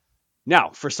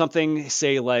 Now, for something,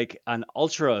 say, like an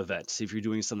ultra event, if you're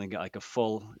doing something like a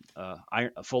full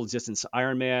distance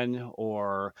Ironman,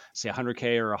 or say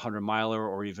 100K or 100 miler,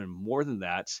 or even more than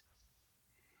that,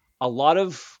 a lot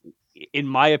of, in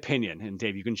my opinion, and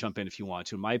Dave, you can jump in if you want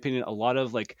to, in my opinion, a lot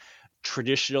of like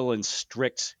traditional and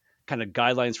strict kind of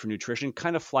guidelines for nutrition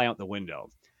kind of fly out the window.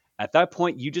 At that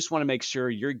point, you just want to make sure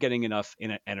you're getting enough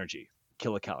energy,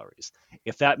 kilocalories.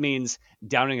 If that means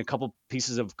downing a couple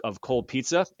pieces of cold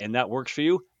pizza and that works for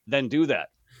you, then do that.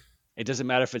 It doesn't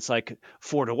matter if it's like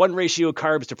 4-to-1 ratio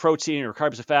carbs to protein or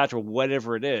carbs to fat or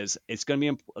whatever it is. It's going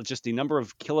to be just the number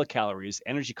of kilocalories,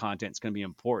 energy content is going to be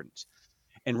important.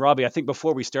 And Robbie, I think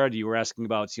before we started, you were asking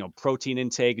about protein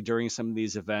intake during some of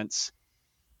these events.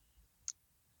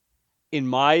 In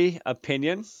my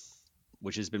opinion,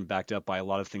 which has been backed up by a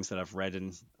lot of things that I've read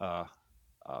in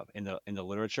the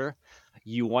literature,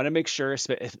 you want to make sure,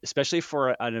 especially for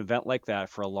an event like that,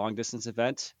 for a long distance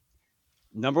event,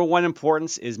 number one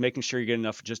importance is making sure you get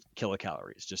enough just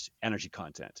kilocalories, just energy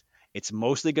content. It's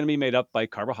mostly going to be made up by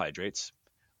carbohydrates,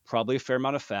 probably a fair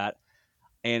amount of fat,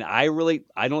 and I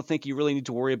don't think you really need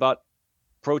to worry about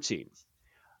protein.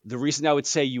 The reason I would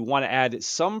say you want to add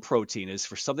some protein is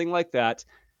for something like that.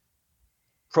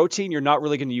 Protein, you're not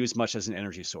really going to use much as an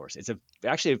energy source. It's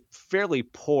actually a fairly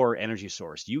poor energy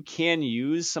source. You can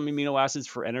use some amino acids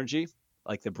for energy,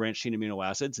 like the branched chain amino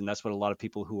acids, and that's what a lot of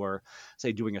people who are,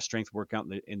 say, doing a strength workout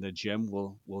in the gym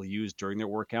will use during their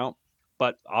workout.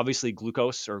 But obviously,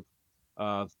 glucose or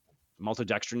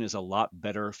maltodextrin is a lot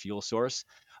better fuel source.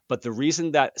 But the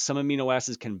reason that some amino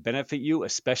acids can benefit you,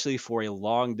 especially for a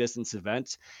long distance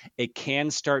event, it can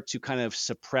start to kind of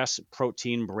suppress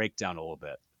protein breakdown a little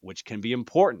bit, which can be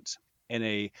important in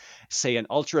an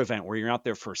ultra event where you're out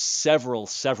there for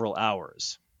several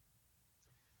hours.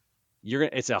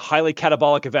 It's a highly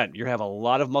catabolic event. You're gonna have a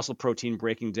lot of muscle protein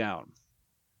breaking down.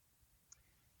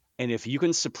 And if you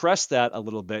can suppress that a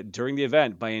little bit during the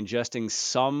event by ingesting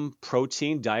some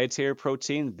protein, dietary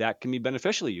protein, that can be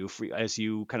beneficial to you as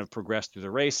you kind of progress through the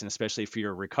race, and especially for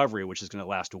your recovery, which is going to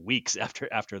last weeks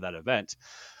after that event.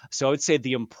 So I would say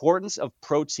the importance of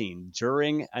protein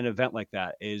during an event like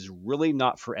that is really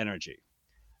not for energy.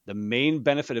 The main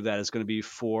benefit of that is going to be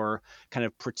for kind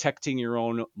of protecting your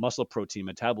own muscle protein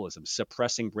metabolism,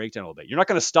 suppressing breakdown a little bit. You're not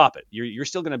going to stop it. It's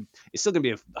still going to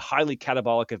be a highly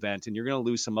catabolic event, and you're going to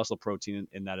lose some muscle protein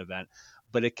in that event,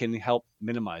 but it can help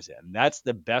minimize it. And that's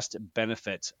the best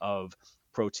benefit of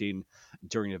protein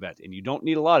during an event. And you don't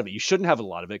need a lot of it. You shouldn't have a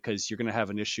lot of it because you're going to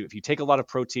have an issue. If you take a lot of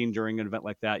protein during an event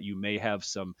like that, you may have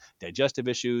some digestive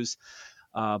issues,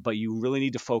 but you really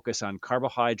need to focus on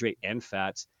carbohydrate and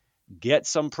fat. get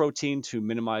some protein to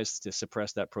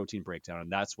suppress that protein breakdown.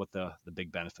 And that's what the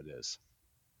big benefit is.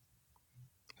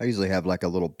 I usually have like a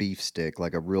little beef stick,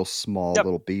 like a real small Yep.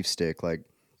 little beef stick, like,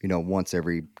 once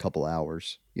every couple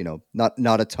hours,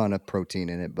 not a ton of protein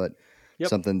in it, but Yep.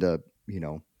 something to,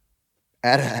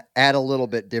 add a little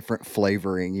bit different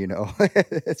flavoring,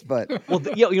 but well,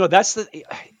 that's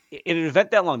in an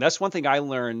event that long, that's one thing I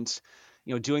learned,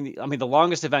 doing the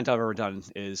longest event I've ever done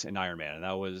is an Ironman. And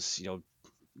that was,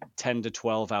 10 to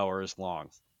 12 hours long.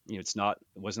 It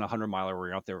wasn't a 100-miler where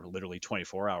you're out there literally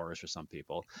 24 hours for some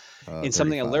people. And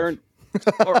something I 35. learned,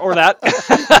 or that.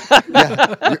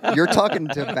 Yeah, you're talking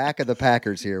to back of the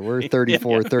Packers here. We're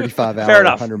 34, 35 Fair hour,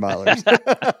 enough. 100 milers.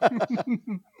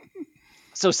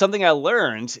 So something I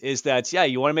learned is that,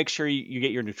 you want to make sure you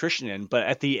get your nutrition in, but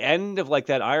at the end of like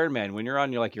that Ironman, when you're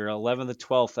on your 11th to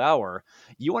 12th hour,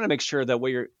 you want to make sure that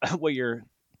what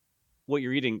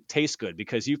you're eating tastes good,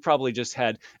 because you've probably just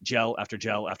had gel after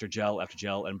gel after gel after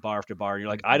gel and bar after bar. And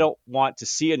you're like, I don't want to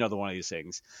see another one of these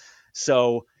things.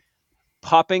 So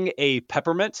popping a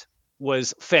peppermint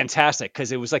was fantastic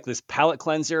because it was like this palate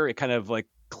cleanser. It kind of like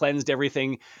cleansed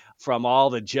everything from all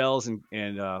the gels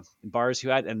and bars you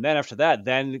had. And then after that,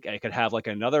 then I could have like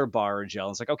another bar or gel.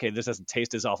 And it's like, okay, this doesn't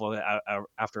taste as awful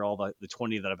after all the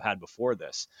 20 that I've had before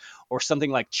this. Or something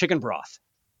like chicken broth.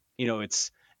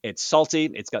 It's salty,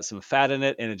 it's got some fat in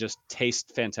it, and it just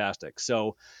tastes fantastic.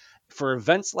 So for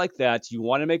events like that, you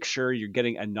want to make sure you're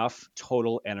getting enough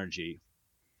total energy,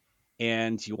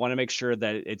 and you want to make sure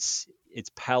that it's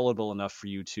palatable enough for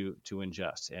you to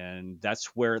ingest. And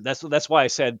that's why I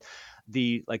said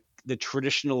the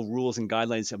traditional rules and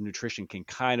guidelines of nutrition can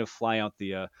kind of fly out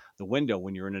the window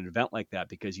when you're in an event like that,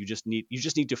 because you just need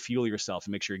to fuel yourself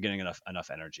and make sure you're getting enough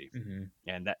energy.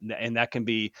 Mm-hmm. And that can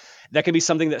be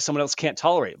something that someone else can't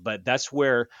tolerate. But that's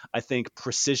where I think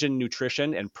precision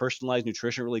nutrition and personalized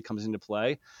nutrition really comes into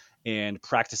play, and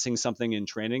practicing something in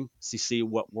training to see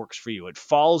what works for you. It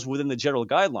falls within the general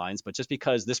guidelines, but just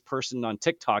because this person on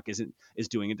TikTok is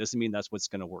doing it doesn't mean that's what's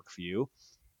going to work for you.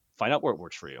 Find out where it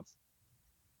works for you.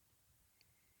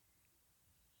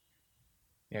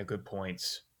 Yeah, good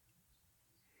points.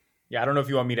 Yeah, I don't know if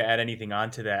you want me to add anything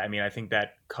onto that. I mean, I think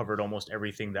that covered almost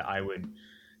everything that I would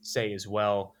say as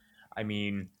well. I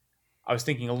mean, I was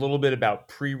thinking a little bit about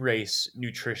pre-race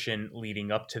nutrition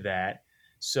leading up to that.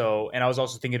 So, and I was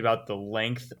also thinking about the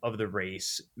length of the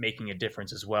race making a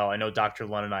difference as well. I know Dr.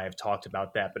 Lunn and I have talked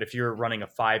about that, but if you're running a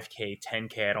 5K,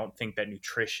 10K, I don't think that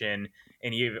nutrition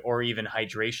or even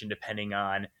hydration, depending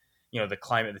on the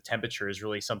climate, the temperature, is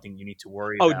really something you need to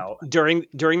worry about. During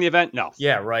the event, no.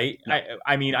 Yeah, right. No.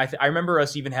 I mean, I remember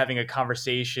us even having a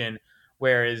conversation,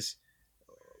 whereas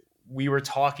we were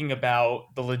talking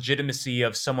about the legitimacy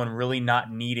of someone really not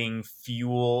needing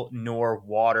fuel nor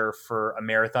water for a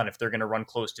marathon if they're going to run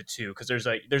close to 2, because there's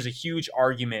a huge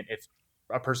argument if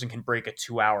a person can break a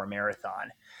 2-hour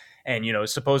marathon. And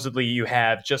supposedly you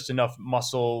have just enough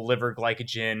muscle, liver,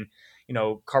 glycogen,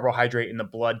 carbohydrate in the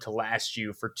blood to last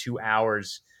you for 2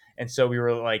 hours. And so we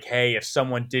were like, hey, if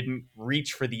someone didn't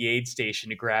reach for the aid station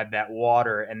to grab that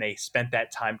water and they spent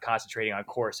that time concentrating on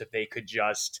course, if they could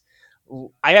just...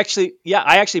 I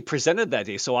actually presented that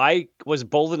day. So I was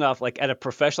bold enough, like at a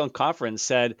professional conference,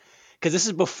 said, because this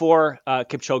is before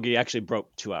Kipchoge actually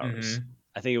broke 2 hours. Mm-hmm.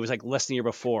 I think it was like less than a year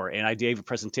before. And I gave a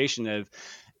presentation of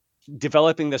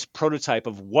developing this prototype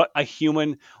of what a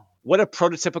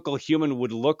prototypical human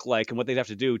would look like and what they'd have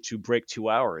to do to break 2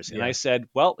 hours. And I said,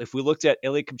 well, if we looked at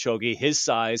Eliud Kipchoge, his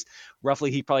size,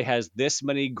 roughly he probably has this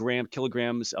many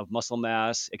kilograms of muscle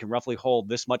mass. It can roughly hold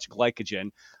this much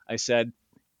glycogen. I said,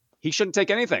 he shouldn't take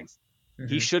anything. Mm-hmm.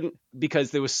 He shouldn't, because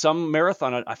there was some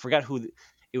marathon. I forgot who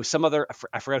it was. Some other,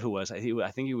 I forgot who it was. I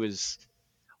think he was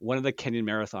one of the Kenyan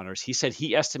marathoners. He said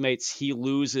he estimates he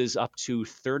loses up to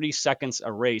 30 seconds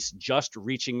a race just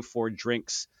reaching for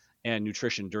drinks and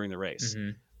nutrition during the race.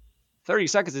 Mm-hmm. 30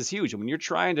 seconds is huge. And when you're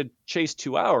trying to chase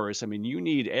 2 hours, I mean, you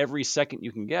need every second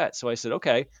you can get. So I said,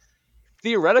 okay,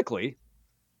 theoretically,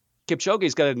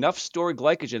 Kipchoge's got enough stored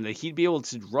glycogen that he'd be able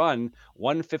to run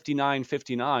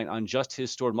 1:59.59 on just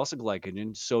his stored muscle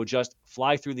glycogen. So just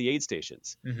fly through the aid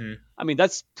stations. Mm-hmm. I mean, I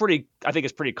think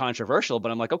it's pretty controversial,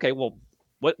 but I'm like, okay, well,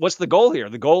 what's the goal here?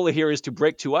 The goal here is to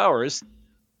break 2 hours.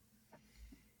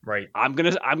 Right. I'm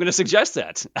gonna suggest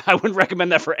that. I wouldn't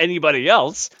recommend that for anybody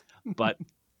else, but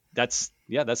that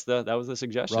was the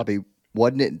suggestion. Robbie,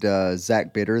 wasn't it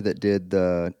Zach Bitter that did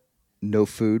the no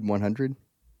food 100?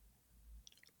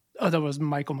 Oh, that was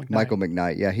Michael McKnight. Michael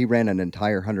McKnight. Yeah, he ran an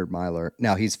entire 100-miler.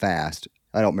 Now, he's fast.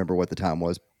 I don't remember what the time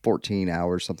was, 14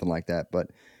 hours, something like that.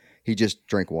 But he just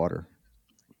drank water.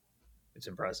 It's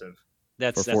impressive.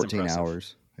 For 14 impressive.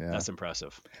 hours. Yeah. That's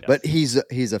impressive. Yeah. But he's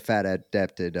a fat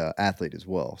adapted athlete as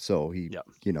well. So he, Yep.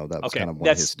 that was Okay. kind of one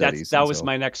of his studies. That and was so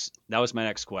my next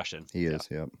question. he Yeah. is.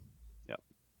 Yep. Yep.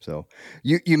 So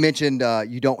you mentioned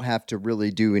you don't have to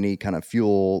really do any kind of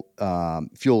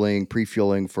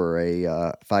pre-fueling for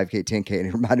a 5K, 10K, and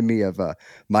it reminded me of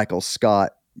Michael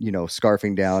Scott,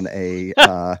 scarfing down a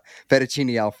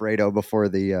fettuccine Alfredo before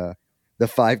the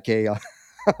 5K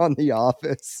on The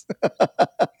Office.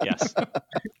 Yes.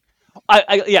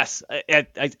 Yes.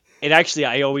 And actually,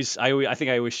 I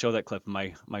think I always show that clip in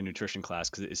my nutrition class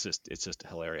because it's just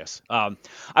hilarious.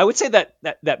 I would say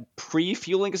that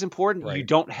pre-fueling is important. You Right.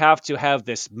 don't have to have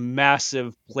this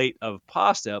massive plate of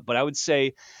pasta, but I would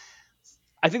say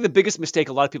I think the biggest mistake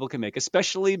a lot of people can make,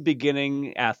 especially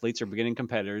beginning athletes or beginning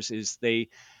competitors, is they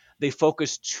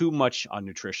focus too much on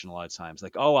nutrition a lot of times.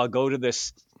 Like, oh, I'll go to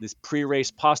this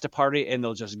pre-race pasta party and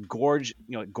they'll just gorge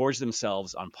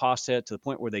themselves on pasta to the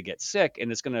point where they get sick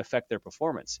and it's going to affect their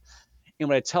performance. And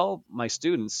when I tell my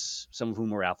students, some of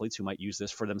whom are athletes who might use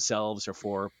this for themselves or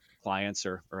for clients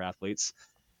or athletes,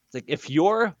 it's like if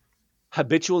your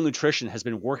habitual nutrition has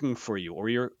been working for you or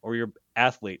your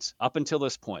athletes up until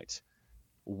this point,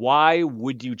 why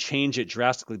would you change it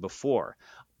drastically before?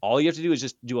 All you have to do is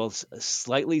just do a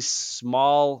slightly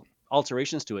small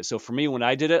alterations to it. So for me, when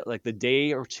I did it, like the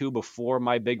day or two before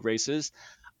my big races,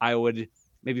 I would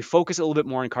maybe focus a little bit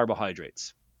more on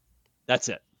carbohydrates. That's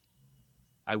it.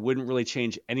 I wouldn't really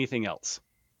change anything else.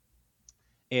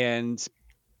 And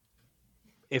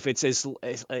if it's as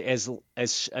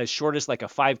short as like a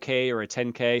 5K or a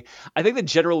 10K, I think the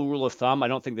general rule of thumb, I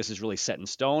don't think this is really set in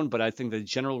stone, but I think the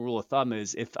general rule of thumb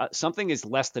is if something is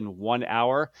less than 1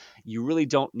 hour, you really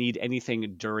don't need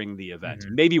anything during the event.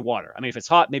 Mhm. Maybe water. I mean, if it's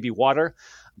hot, maybe water,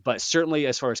 but certainly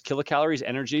as far as kilocalories,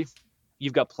 energy,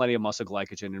 you've got plenty of muscle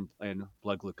glycogen and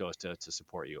blood glucose to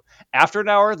support you. After an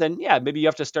hour, then yeah, maybe you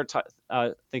have to start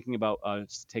thinking about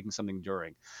taking something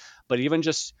during. But even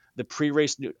just the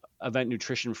pre-race event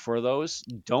nutrition for those,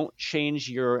 don't change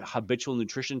your habitual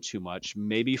nutrition too much.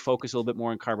 Maybe focus a little bit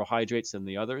more on carbohydrates than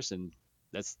the others, and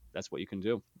that's what you can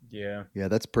do. Yeah. Yeah,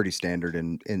 that's pretty standard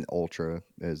in ultra.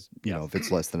 As Yeah. if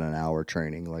it's less than an hour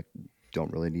training, like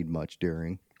don't really need much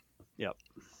during. Yep.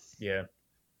 Yeah.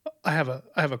 I have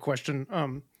a question. I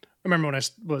remember when I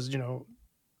was in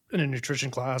a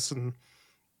nutrition class, and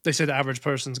they say the average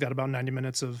person's got about 90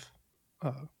 minutes of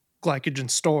glycogen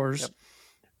stores. Yep.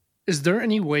 Is there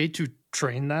any way to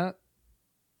train that?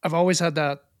 I've always had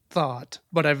that thought,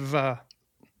 but I've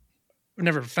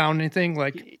never found anything.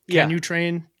 Like, Yeah. can you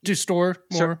train to store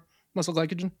more Sure. muscle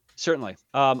glycogen? Certainly.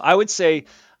 I would say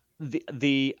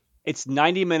it's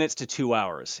 90 minutes to 2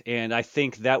 hours, and I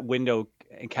think that window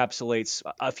encapsulates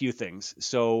a few things.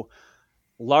 So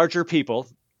larger people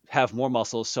have more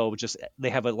muscle, so just they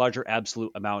have a larger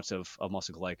absolute amount of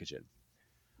muscle glycogen.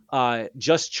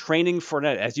 Just training for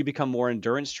that as you become more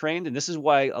endurance trained, and this is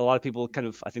why a lot of people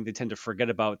I think they tend to forget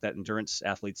about that endurance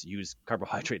athletes use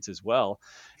carbohydrates as well.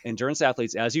 Endurance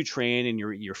athletes, as you train and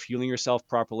you're fueling yourself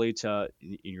properly and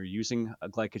you're using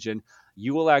glycogen,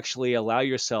 you will actually allow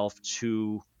yourself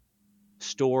to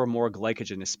store more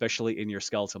glycogen, especially in your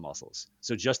skeletal muscles.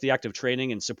 So just the act of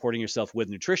training and supporting yourself with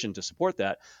nutrition to support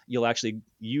that, you'll actually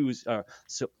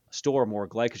store more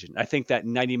glycogen. I think that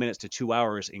 90 minutes to 2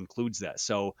 hours includes that.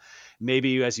 So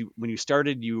maybe when you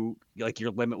started, your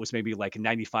limit was maybe like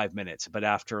 95 minutes, but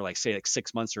after like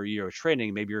 6 months or a year of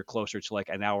training, maybe you're closer to like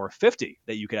an hour 50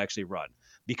 that you could actually run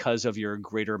because of your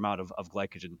greater amount of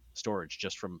glycogen storage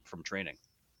just from training.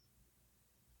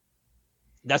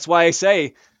 That's why I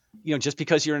say, just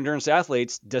because you're an endurance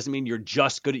athlete doesn't mean you're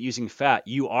just good at using fat.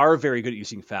 You are very good at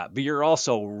using fat, but you're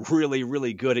also really,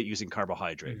 really good at using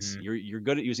carbohydrates. Mhm. You're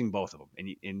good at using both of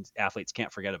them, and athletes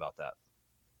can't forget about that.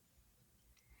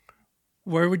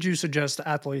 Where would you suggest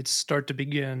athletes start to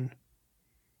begin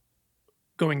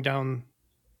going down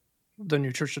the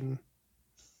nutrition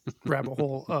rabbit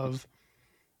hole of,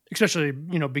 especially,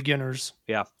 beginners?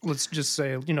 Yeah. Let's just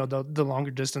say, the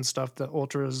longer distance stuff, the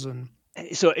ultras, and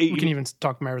So we can even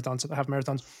talk marathons, half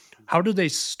marathons. How do they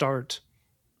start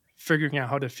figuring out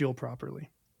how to fuel properly?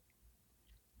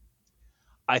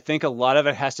 I think a lot of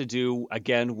it has to do,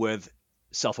 again, with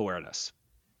self-awareness.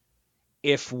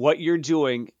 If what you're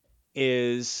doing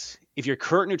if your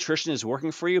current nutrition is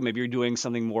working for you, maybe you're doing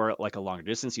something more like a longer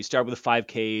distance. You start with the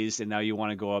 5Ks and now you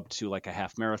want to go up to like a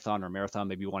half marathon or marathon.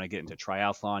 Maybe you want to get into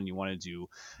triathlon. You want to do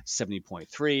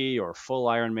 70.3 or full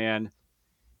Ironman.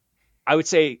 I would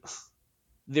say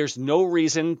there's no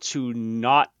reason to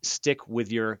not stick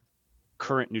with your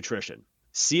current nutrition.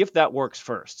 See if that works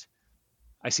first.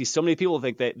 I see so many people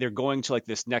think that they're going to like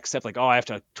this next step, like, oh, I have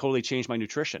to totally change my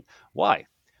nutrition. Why?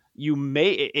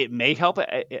 it may help,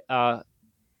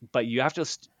 but you have to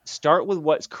start with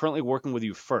what's currently working with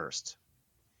you first.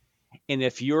 And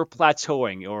if you're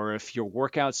plateauing or if your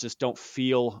workouts just don't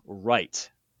feel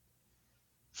right,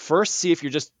 first see if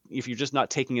you're just not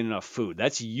taking in enough food.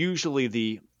 That's usually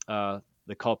the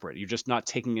culprit. You're just not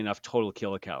taking enough total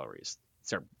kilocalories.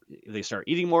 They start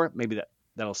eating more, maybe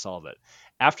that'll solve it.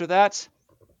 After that,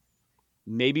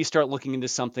 maybe start looking into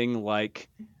something like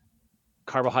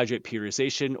carbohydrate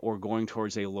periodization or going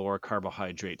towards a lower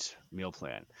carbohydrate meal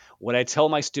plan. What I tell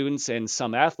my students and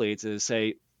some athletes is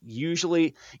say,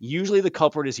 usually the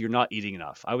culprit is you're not eating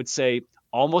enough. I would say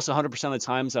almost 100% of the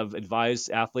times I've advised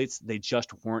athletes, they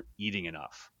just weren't eating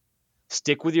enough.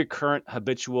 Stick with your current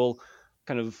habitual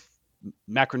kind of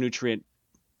macronutrient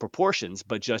proportions,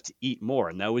 but just eat more.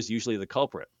 And that was usually the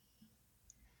culprit.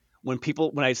 When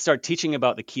I start teaching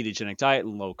about the ketogenic diet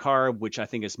and low carb, which I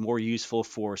think is more useful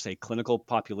for, say, clinical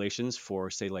populations for,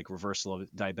 say, like reversal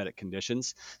of diabetic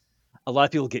conditions, a lot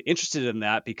of people get interested in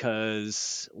that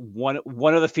because one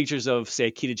of the features of, say,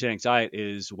 a ketogenic diet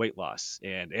is weight loss.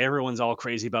 And everyone's all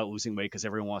crazy about losing weight because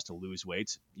everyone wants to lose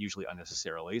weight, usually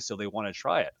unnecessarily. So they want to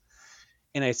try it.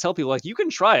 And I tell people, like, you can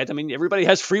try it. I mean, everybody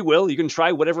has free will. You can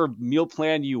try whatever meal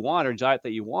plan you want or diet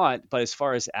that you want. But as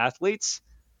far as athletes,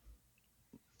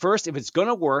 first, if it's going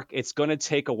to work, it's going to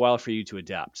take a while for you to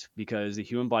adapt because the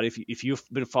human body, if you've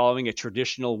been following a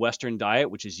traditional Western diet,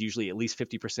 which is usually at least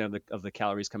 50% of the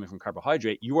calories coming from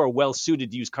carbohydrate, you are well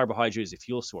suited to use carbohydrate as a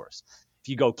fuel source. If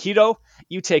you go keto,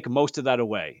 you take most of that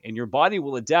away and your body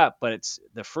will adapt, but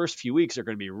the first few weeks are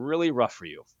going to be really rough for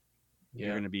you.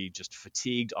 You're going to be just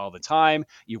fatigued all the time.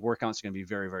 Your workouts are going to be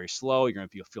very, very slow. You're going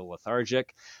to feel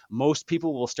lethargic. Most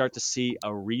people will start to see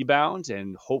a rebound,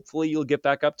 and hopefully you'll get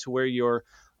back up to where your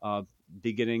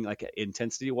beginning like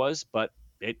intensity was, but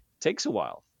it takes a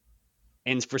while.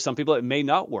 And for some people, it may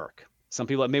not work. Some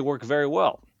people, it may work very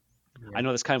well. Yeah. I know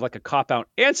that's kind of like a cop-out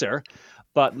answer,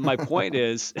 but my point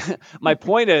is,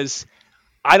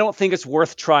 I don't think it's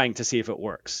worth trying to see if it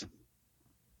works.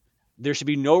 There should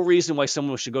be no reason why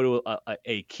someone should go to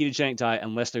a ketogenic diet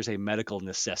unless there's a medical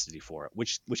necessity for it,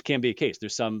 which can be a case.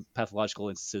 There's some pathological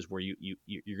instances where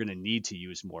you're going to need to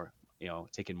use more,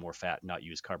 take in more fat, not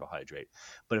use carbohydrate.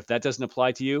 But if that doesn't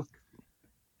apply to you,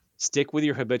 stick with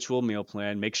your habitual meal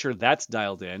plan. Make sure that's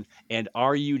dialed in. And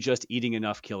are you just eating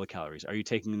enough kilocalories? Are you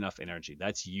taking enough energy?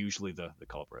 That's usually the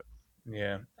culprit.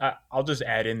 Yeah, I'll just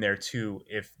add in there too.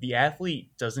 If the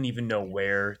athlete doesn't even know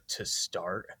where to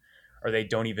start, or they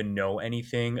don't even know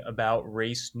anything about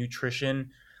race nutrition,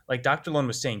 like Dr. Lunn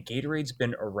was saying, Gatorade's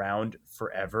been around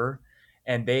forever,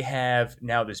 and they have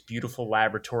now this beautiful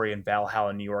laboratory in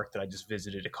Valhalla, New York, that I just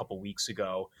visited a couple weeks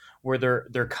ago, where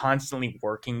they're constantly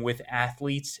working with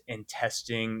athletes and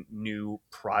testing new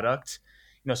product.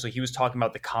 So he was talking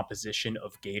about the composition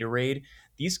of Gatorade.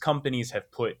 These companies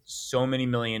have put so many $1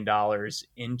 million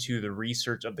into the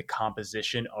research of the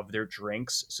composition of their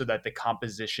drinks so that the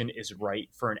composition is right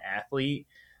for an athlete,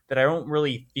 that I don't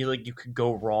really feel like you could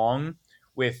go wrong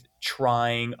with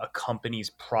trying a company's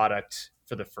product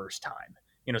for the first time.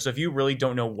 So if you really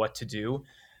don't know what to do,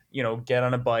 get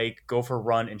on a bike, go for a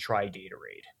run, and try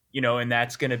Gatorade. And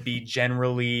that's going to be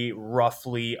generally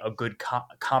roughly a good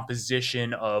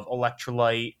composition of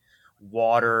electrolyte,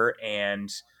 water,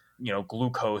 and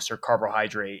glucose or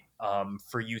carbohydrate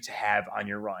for you to have on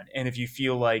your run. And if you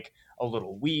feel like a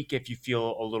little weak, if you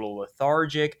feel a little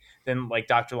lethargic, then like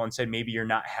Dr. Lunn said, maybe you're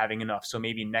not having enough. So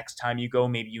maybe next time you go,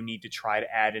 maybe you need to try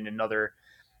to add in another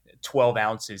 12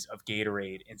 ounces of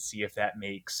Gatorade and see if that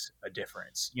makes a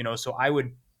difference. So I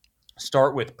would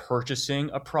start with purchasing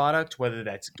a product, whether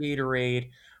that's Gatorade,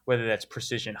 whether that's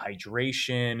Precision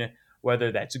Hydration,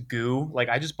 whether that's Goo. Like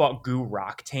I just bought Goo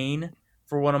Roctane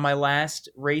for one of my last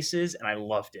races, and I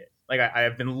loved it. Like I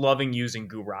have been loving using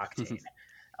Goo Roctane.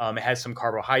 It has some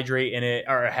carbohydrate in it,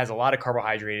 or it has a lot of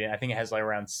carbohydrate in it. I think it has like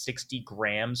around 60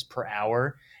 grams per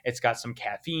hour. It's got some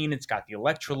caffeine. It's got the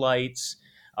electrolytes.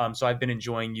 So I've been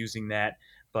enjoying using that.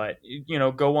 But,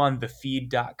 go on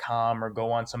thefeed.com or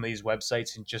go on some of these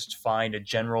websites and just find a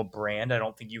general brand. I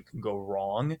don't think you can go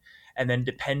wrong. And then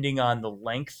depending on the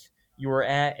length you are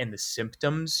at and the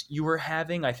symptoms you are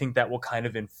having, I think that will kind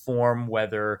of inform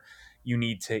whether you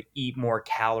need to eat more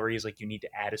calories, like you need to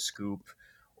add a scoop.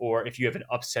 Or if you have an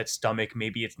upset stomach,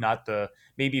 maybe it's the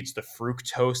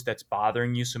fructose that's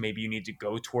bothering you. So maybe you need to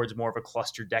go towards more of a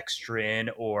cluster dextrin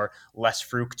or less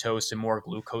fructose and more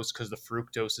glucose, because the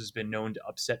fructose has been known to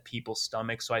upset people's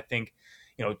stomachs. So I think,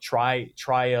 try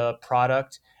a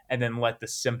product and then let the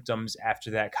symptoms after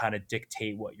that kind of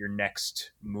dictate what your next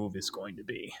move is going to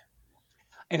be.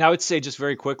 And I would say just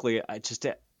very quickly,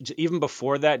 even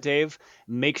before that, Dave,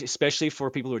 especially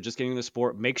for people who are just getting into the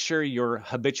sport, make sure your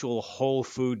habitual whole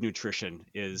food nutrition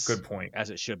is Good point. as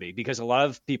it should be, because a lot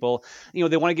of people, they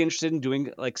want to get interested in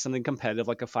doing like something competitive,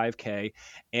 like a 5K,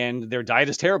 and their diet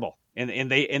is terrible, and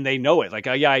they know it. Like,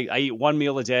 oh, yeah, I eat one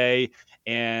meal a day,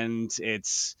 and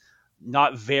it's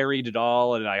not varied at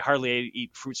all, and I hardly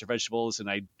eat fruits or vegetables, and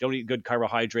I don't eat good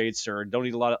carbohydrates, or don't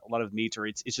eat a lot of meat, or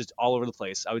it's just all over the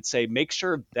place. I would say make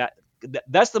sure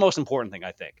that's the most important thing,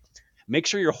 I think. Make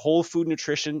sure your whole food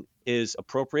nutrition is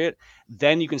appropriate.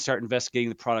 Then you can start investigating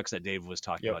the products that Dave was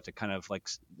talking Yep. about to kind of like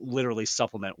literally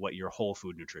supplement what your whole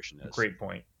food nutrition is. Great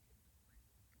point.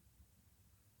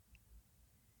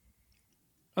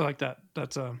 I like that.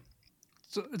 It's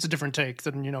a different take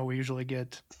than we usually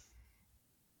get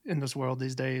in this world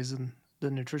these days, in the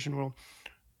nutrition world.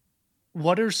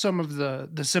 What are some of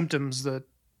the symptoms that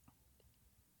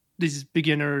these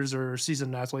beginners or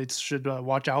seasoned athletes should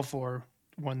watch out for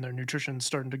when their nutrition's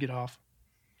starting to get off?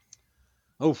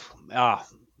 Oh,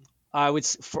 I would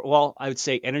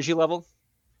say energy level.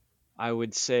 I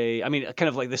would say, I mean, kind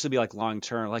of like this would be like long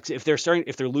term. Like if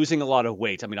they're losing a lot of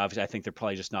weight, I mean, obviously, I think they're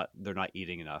probably just they're not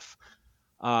eating enough.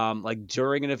 Like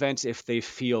during an event, if they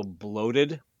feel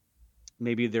bloated,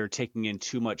 maybe they're taking in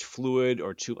too much fluid,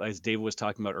 or as David was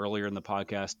talking about earlier in the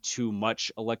podcast, too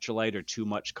much electrolyte or too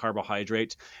much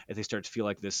carbohydrate. If they start to feel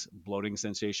like this bloating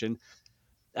sensation.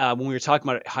 When we were talking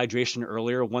about hydration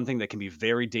earlier, one thing that can be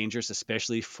very dangerous,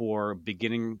 especially for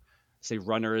beginning, say,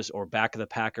 runners or back of the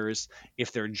packers,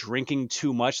 if they're drinking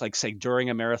too much, like say during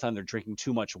a marathon, they're drinking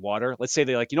too much water. Let's say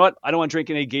they're like, you know what, I don't want to drink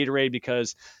any Gatorade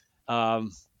because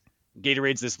um,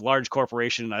 Gatorade's this large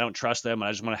corporation and I don't trust them. And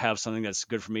I just want to have something that's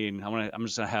good for me. And I'm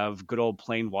just going to have good old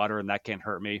plain water and that can't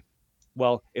hurt me.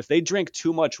 Well, if they drink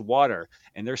too much water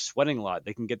and they're sweating a lot,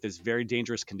 they can get this very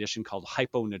dangerous condition called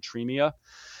hyponatremia,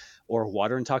 or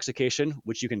water intoxication,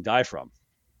 which you can die from.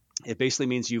 It basically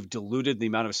means you've diluted the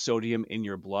amount of sodium in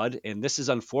your blood. And this is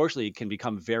unfortunately can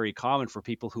become very common for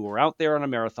people who are out there on a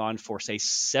marathon for, say,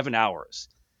 7 hours.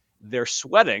 They're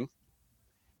sweating,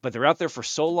 but they're out there for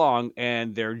so long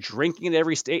and they're drinking at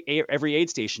every aid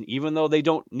station, even though they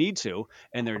don't need to,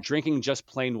 and they're drinking just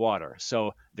plain water.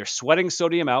 So they're sweating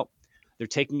sodium out. They're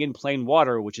taking in plain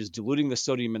water, which is diluting the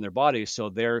sodium in their body. So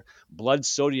their blood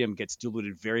sodium gets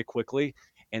diluted very quickly.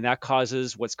 And that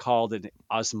causes what's called an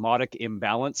osmotic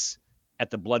imbalance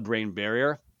at the blood-brain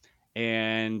barrier.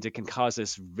 And it can cause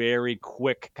this very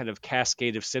quick kind of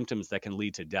cascade of symptoms that can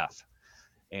lead to death.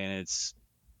 And it's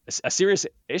a serious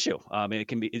issue.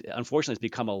 Unfortunately, it's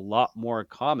become a lot more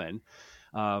common.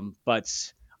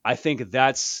 But I think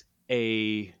that's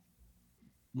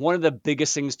one of the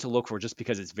biggest things to look for, just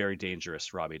because it's very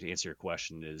dangerous, Robbie, to answer your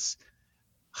question, is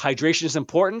hydration is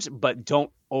important, but don't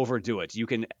overdo it. You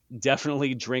can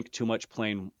definitely drink too much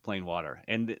plain water.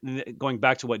 And going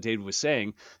back to what David was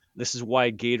saying, this is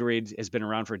why Gatorade has been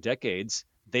around for decades.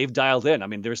 They've dialed in. I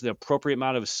mean, there's the appropriate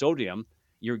amount of sodium.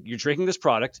 You're drinking this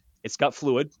product. It's got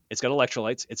fluid. It's got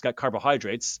electrolytes. It's got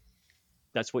carbohydrates.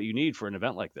 That's what you need for an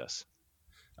event like this.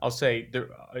 I'll say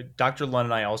Dr. Lunn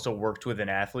and I also worked with an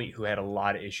athlete who had a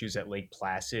lot of issues at Lake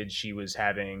Placid. She was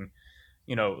having,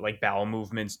 like bowel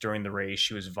movements during the race.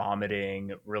 She was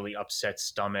vomiting, really upset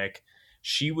stomach.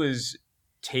 She was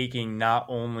taking not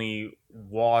only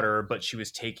water, but she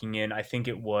was taking in, I think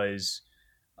it was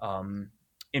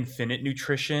Infinite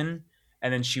Nutrition.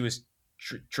 And then she was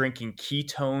drinking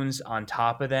ketones on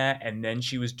top of that. And then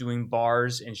she was doing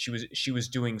bars, and she was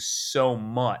doing so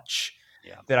much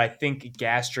that I think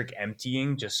gastric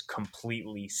emptying just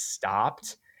completely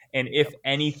stopped. And if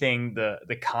anything,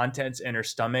 the contents in her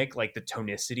stomach, like the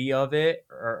tonicity of it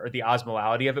or the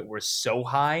osmolality of it, was so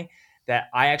high that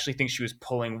I actually think she was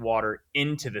pulling water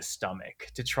into the stomach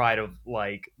to try to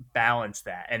like balance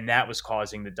that. And that was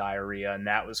causing the diarrhea, and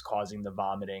that was causing the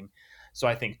vomiting. So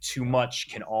I think too much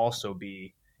can also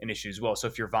be an issue as well. So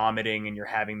if you're vomiting and you're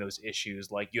having those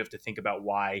issues, like, you have to think about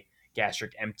why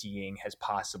gastric emptying has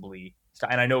possibly,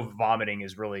 and I know vomiting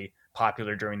is really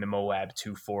popular during the Moab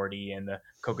 240 and the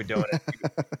Cocodona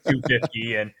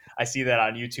 250, and I see that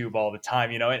on YouTube all the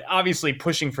time, and obviously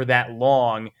pushing for that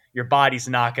long, your body's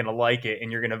not going to like it,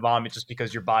 and you're going to vomit just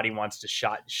because your body wants to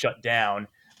shut down.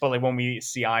 But like when we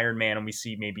see Ironman and we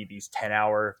see maybe these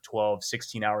 10-hour, 12,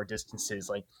 16-hour distances,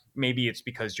 like maybe it's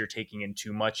because you're taking in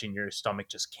too much and your stomach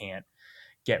just can't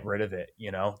get rid of it.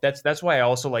 That's why I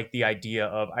also like the idea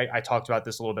of, I talked about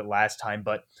this a little bit last time,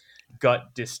 but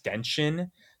gut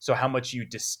distension. So how much you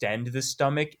distend the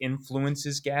stomach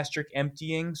influences gastric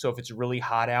emptying. So if it's really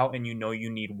hot out and you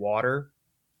need water,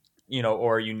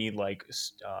 or you need like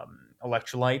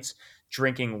electrolytes,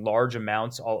 drinking large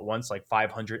amounts all at once, like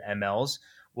 500 mLs,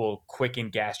 will quicken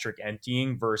gastric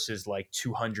emptying versus like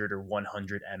 200 or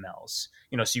 100 mLs.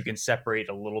 So you can separate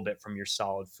a little bit from your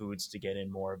solid foods to get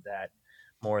in more of that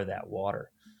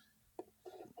water.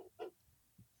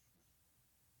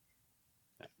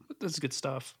 That's good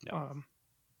stuff. Yeah.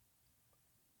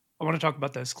 I want to talk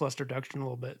about this cluster duction a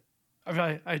little bit.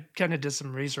 I kind of did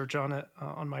some research on it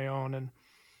on my own, and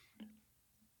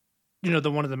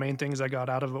one of the main things I got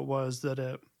out of it was that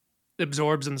it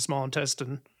absorbs in the small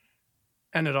intestine,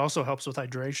 and it also helps with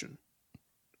hydration.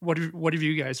 What have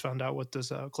you guys found out with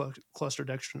this cluster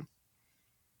duction?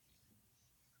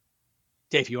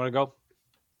 Dave, you want to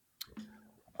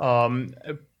go?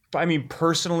 I mean,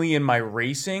 personally, in my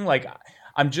racing, like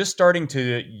I'm just starting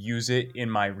to use it in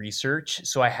my research,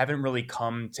 so I haven't really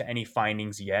come to any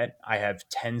findings yet. I have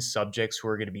 10 subjects who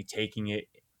are going to be taking it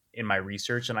in my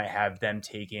research, and I have them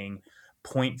taking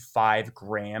 0.5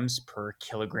 grams per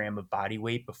kilogram of body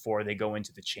weight before they go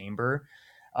into the chamber,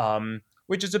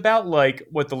 which is about like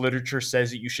what the literature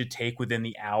says that you should take within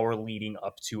the hour leading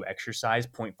up to exercise,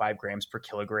 0.5 grams per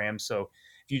kilogram. So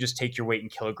if you just take your weight in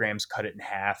kilograms, cut it in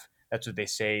half, that's what they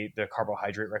say the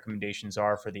carbohydrate recommendations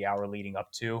are for the hour leading up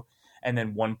to. And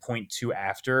then 1.2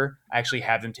 after. I actually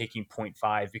have them taking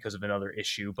 0.5 because of another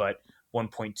issue, but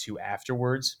 1.2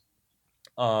 afterwards.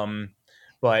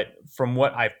 But from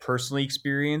what I've personally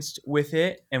experienced with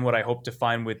it and what I hope to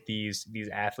find with these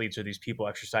athletes or these people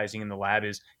exercising in the lab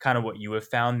is kind of what you have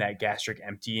found, that gastric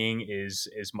emptying is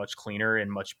much cleaner and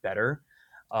much better.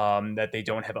 That they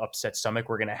don't have upset stomach.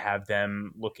 We're going to have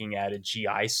them looking at a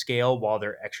GI scale while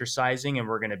they're exercising, and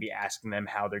we're going to be asking them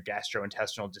how their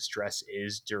gastrointestinal distress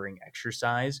is during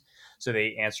exercise. So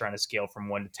they answer on a scale from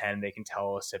 1 to 10. They can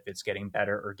tell us if it's getting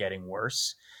better or getting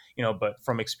worse. But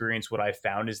from experience, what I've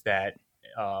found is that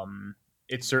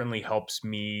it certainly helps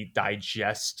me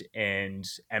digest and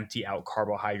empty out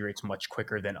carbohydrates much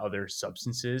quicker than other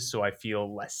substances. So I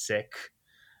feel less sick.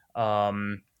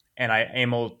 And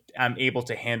I'm able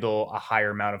to handle a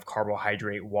higher amount of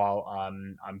carbohydrate while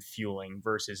I'm fueling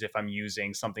versus if I'm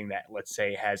using something that, let's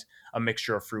say, has a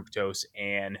mixture of fructose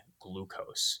and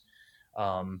glucose.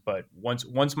 But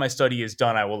once my study is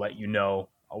done, I will let you know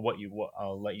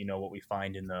I'll let you know what we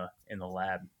find in the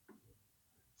lab.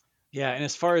 Yeah, and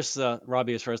as far as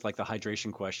Robbie, as far as like the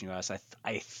hydration question you asked,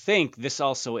 I think this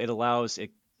also it allows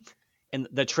it and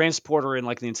the transporter in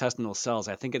like the intestinal cells.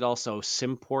 I think it also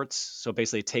symports, so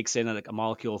basically it takes in a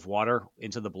molecule of water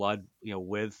into the blood,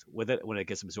 with it when it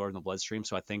gets absorbed in the bloodstream.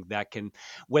 So I think that can,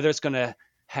 whether it's going to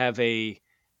have a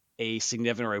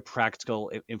significant or a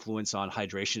practical influence on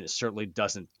hydration, it certainly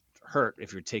doesn't hurt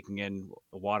if you're taking in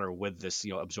water with this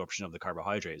absorption of the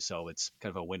carbohydrate. So it's kind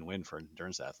of a win-win for an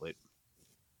endurance athlete.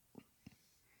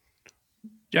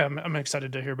 Yeah, I'm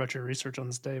excited to hear about your research on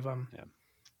this, Dave. Yeah.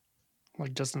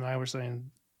 Like Justin and I were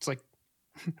saying, it's like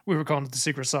we were calling it the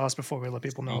secret sauce before we let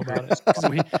people know about it.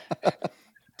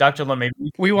 Dr. Lunn,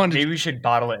 maybe we should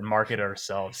bottle it and market it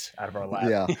ourselves out of our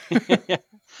lab. Yeah.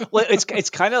 Well, it's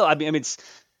kind of, I mean, it's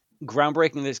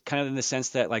groundbreaking. This kind of in the sense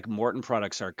that like Morton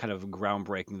products are kind of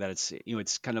groundbreaking. That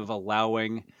it's kind of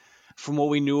allowing, from what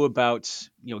we knew about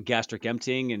gastric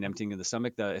emptying and emptying of the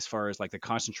stomach, as far as like the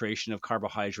concentration of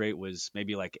carbohydrate was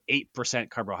maybe like 8%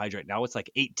 carbohydrate. Now it's like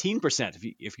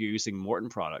 18% if you're using Morton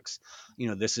products.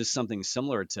 This is something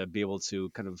similar to be able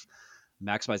to kind of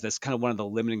maximize. That's kind of one of the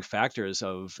limiting factors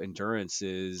of endurance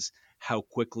is how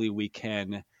quickly we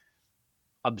can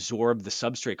absorb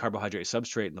the carbohydrate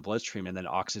substrate in the bloodstream and then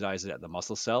oxidize it at the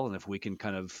muscle cell. And if we can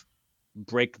kind of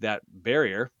break that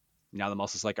barrier, now the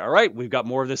muscle's like, all right, we've got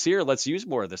more of this here. Let's use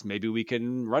more of this. Maybe we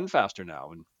can run faster now.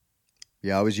 And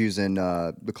yeah, I was using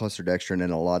the cluster dextrin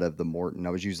and a lot of the Morton. I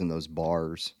was using those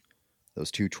bars,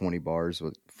 those 220 bars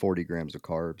with 40 grams of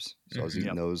carbs. So I was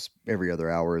eating those every other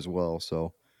hour as well.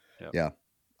 So yeah,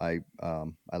 I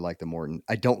like the Morton.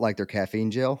 I don't like their caffeine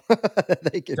gel.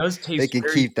 They can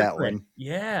keep that one.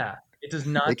 Yeah, it does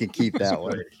not. They can keep that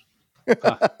one.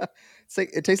 It's like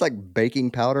it tastes like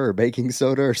baking powder or baking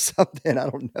soda or something. I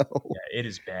don't know. Yeah, it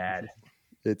is bad.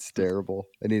 It's terrible.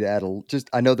 I need to add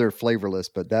I know they're flavorless,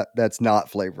 but that's not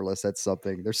flavorless. That's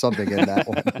something. There's something in that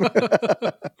one.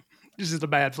 This is a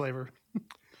bad flavor.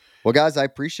 Well, guys, I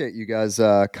appreciate you guys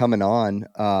coming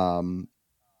on.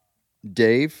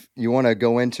 Dave, you want to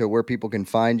go into where people can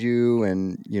find you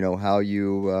and how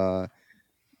you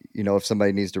if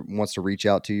somebody wants to reach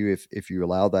out to you, if you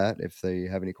allow that, if they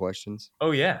have any questions.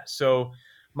 Oh yeah. So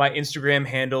my Instagram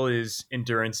handle is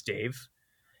Endurance Dave,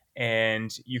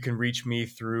 and you can reach me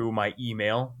through my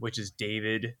email, which is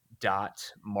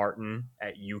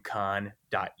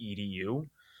david.martin@uconn.edu.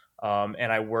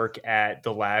 And I work at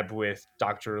the lab with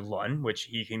Dr. Lunn, which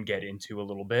he can get into a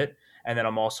little bit. And then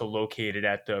I'm also located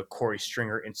at the Corey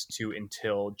Stringer Institute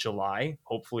until July,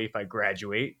 hopefully, if I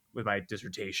graduate with my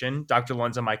dissertation. Dr.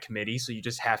 Lunn's on my committee, so you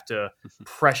just have to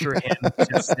pressure him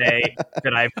to say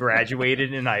that I've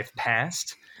graduated and I've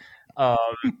passed.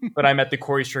 But I'm at the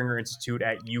Corey Stringer Institute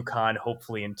at UConn,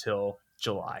 hopefully until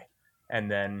July. And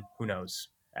then who knows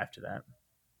after that.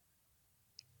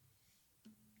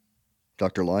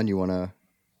 Dr. Lunn, you want to?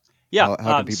 Yeah.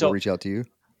 How can people reach out to you?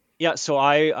 Yeah, so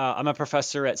I'm a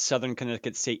professor at Southern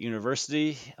Connecticut State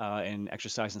University in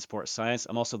exercise and sports science.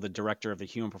 I'm also the director of the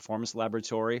Human Performance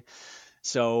Laboratory.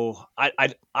 So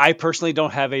I personally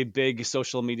don't have a big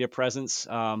social media presence,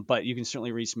 but you can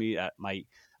certainly reach me at my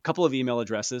couple of email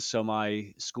addresses. So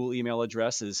my school email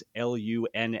address is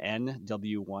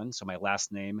lunnw1, so my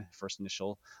last name, first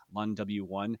initial,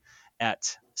 lunnw1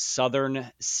 at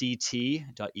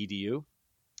southernct.edu.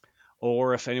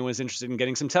 Or if anyone's interested in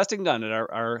getting some testing done at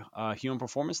our human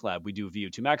performance lab, we do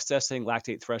VO2 max testing,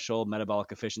 lactate threshold,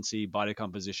 metabolic efficiency, body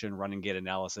composition, running gait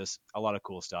analysis, a lot of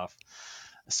cool stuff.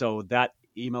 So that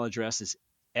email address is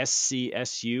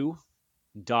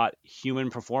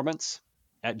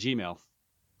scsu.humanperformance@gmail.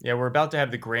 Yeah, we're about to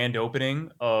have the grand opening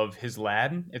of his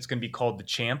lab. It's going to be called the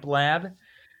Champ Lab.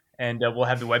 And we'll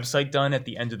have the website done at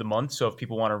the end of the month. So if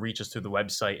people want to reach us through the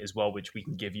website as well, which we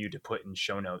can give you to put in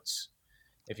show notes,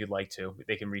 if you'd like to,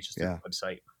 they can reach us through the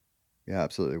website. Yeah,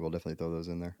 absolutely. We'll definitely throw those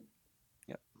in there.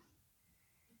 Yep.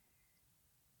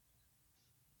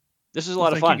 This was a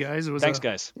lot of fun. You guys. Thanks,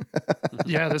 guys.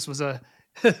 Yeah, this was I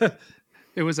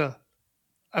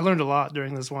learned a lot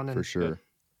during this one. And for sure.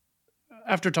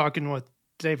 After talking with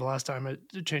Dave last time,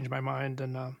 it changed my mind.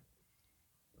 And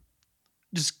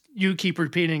just you keep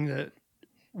repeating that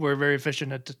we're very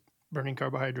efficient at burning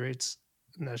carbohydrates,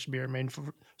 and that should be our main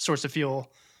source of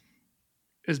fuel,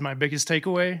 is my biggest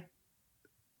takeaway,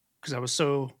 because I was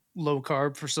so low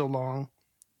carb for so long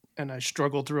and I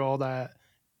struggled through all that,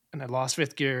 and I lost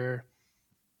fifth gear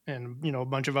and, a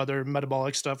bunch of other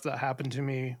metabolic stuff that happened to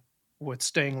me with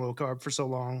staying low carb for so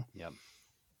long. Yeah.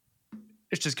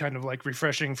 It's just kind of like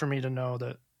refreshing for me to know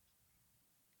that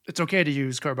it's okay to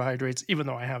use carbohydrates, even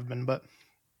though I have been, but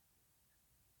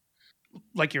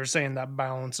like you were saying, that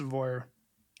balance of where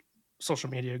social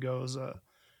media goes, it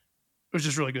was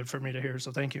just really good for me to hear.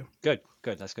 So thank you. Good.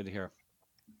 That's good to hear.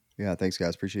 Yeah. Thanks,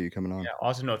 guys. Appreciate you coming on. Yeah.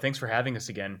 Awesome. No, thanks for having us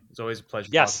again. It's always a pleasure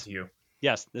talking to you.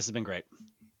 Yes. This has been great.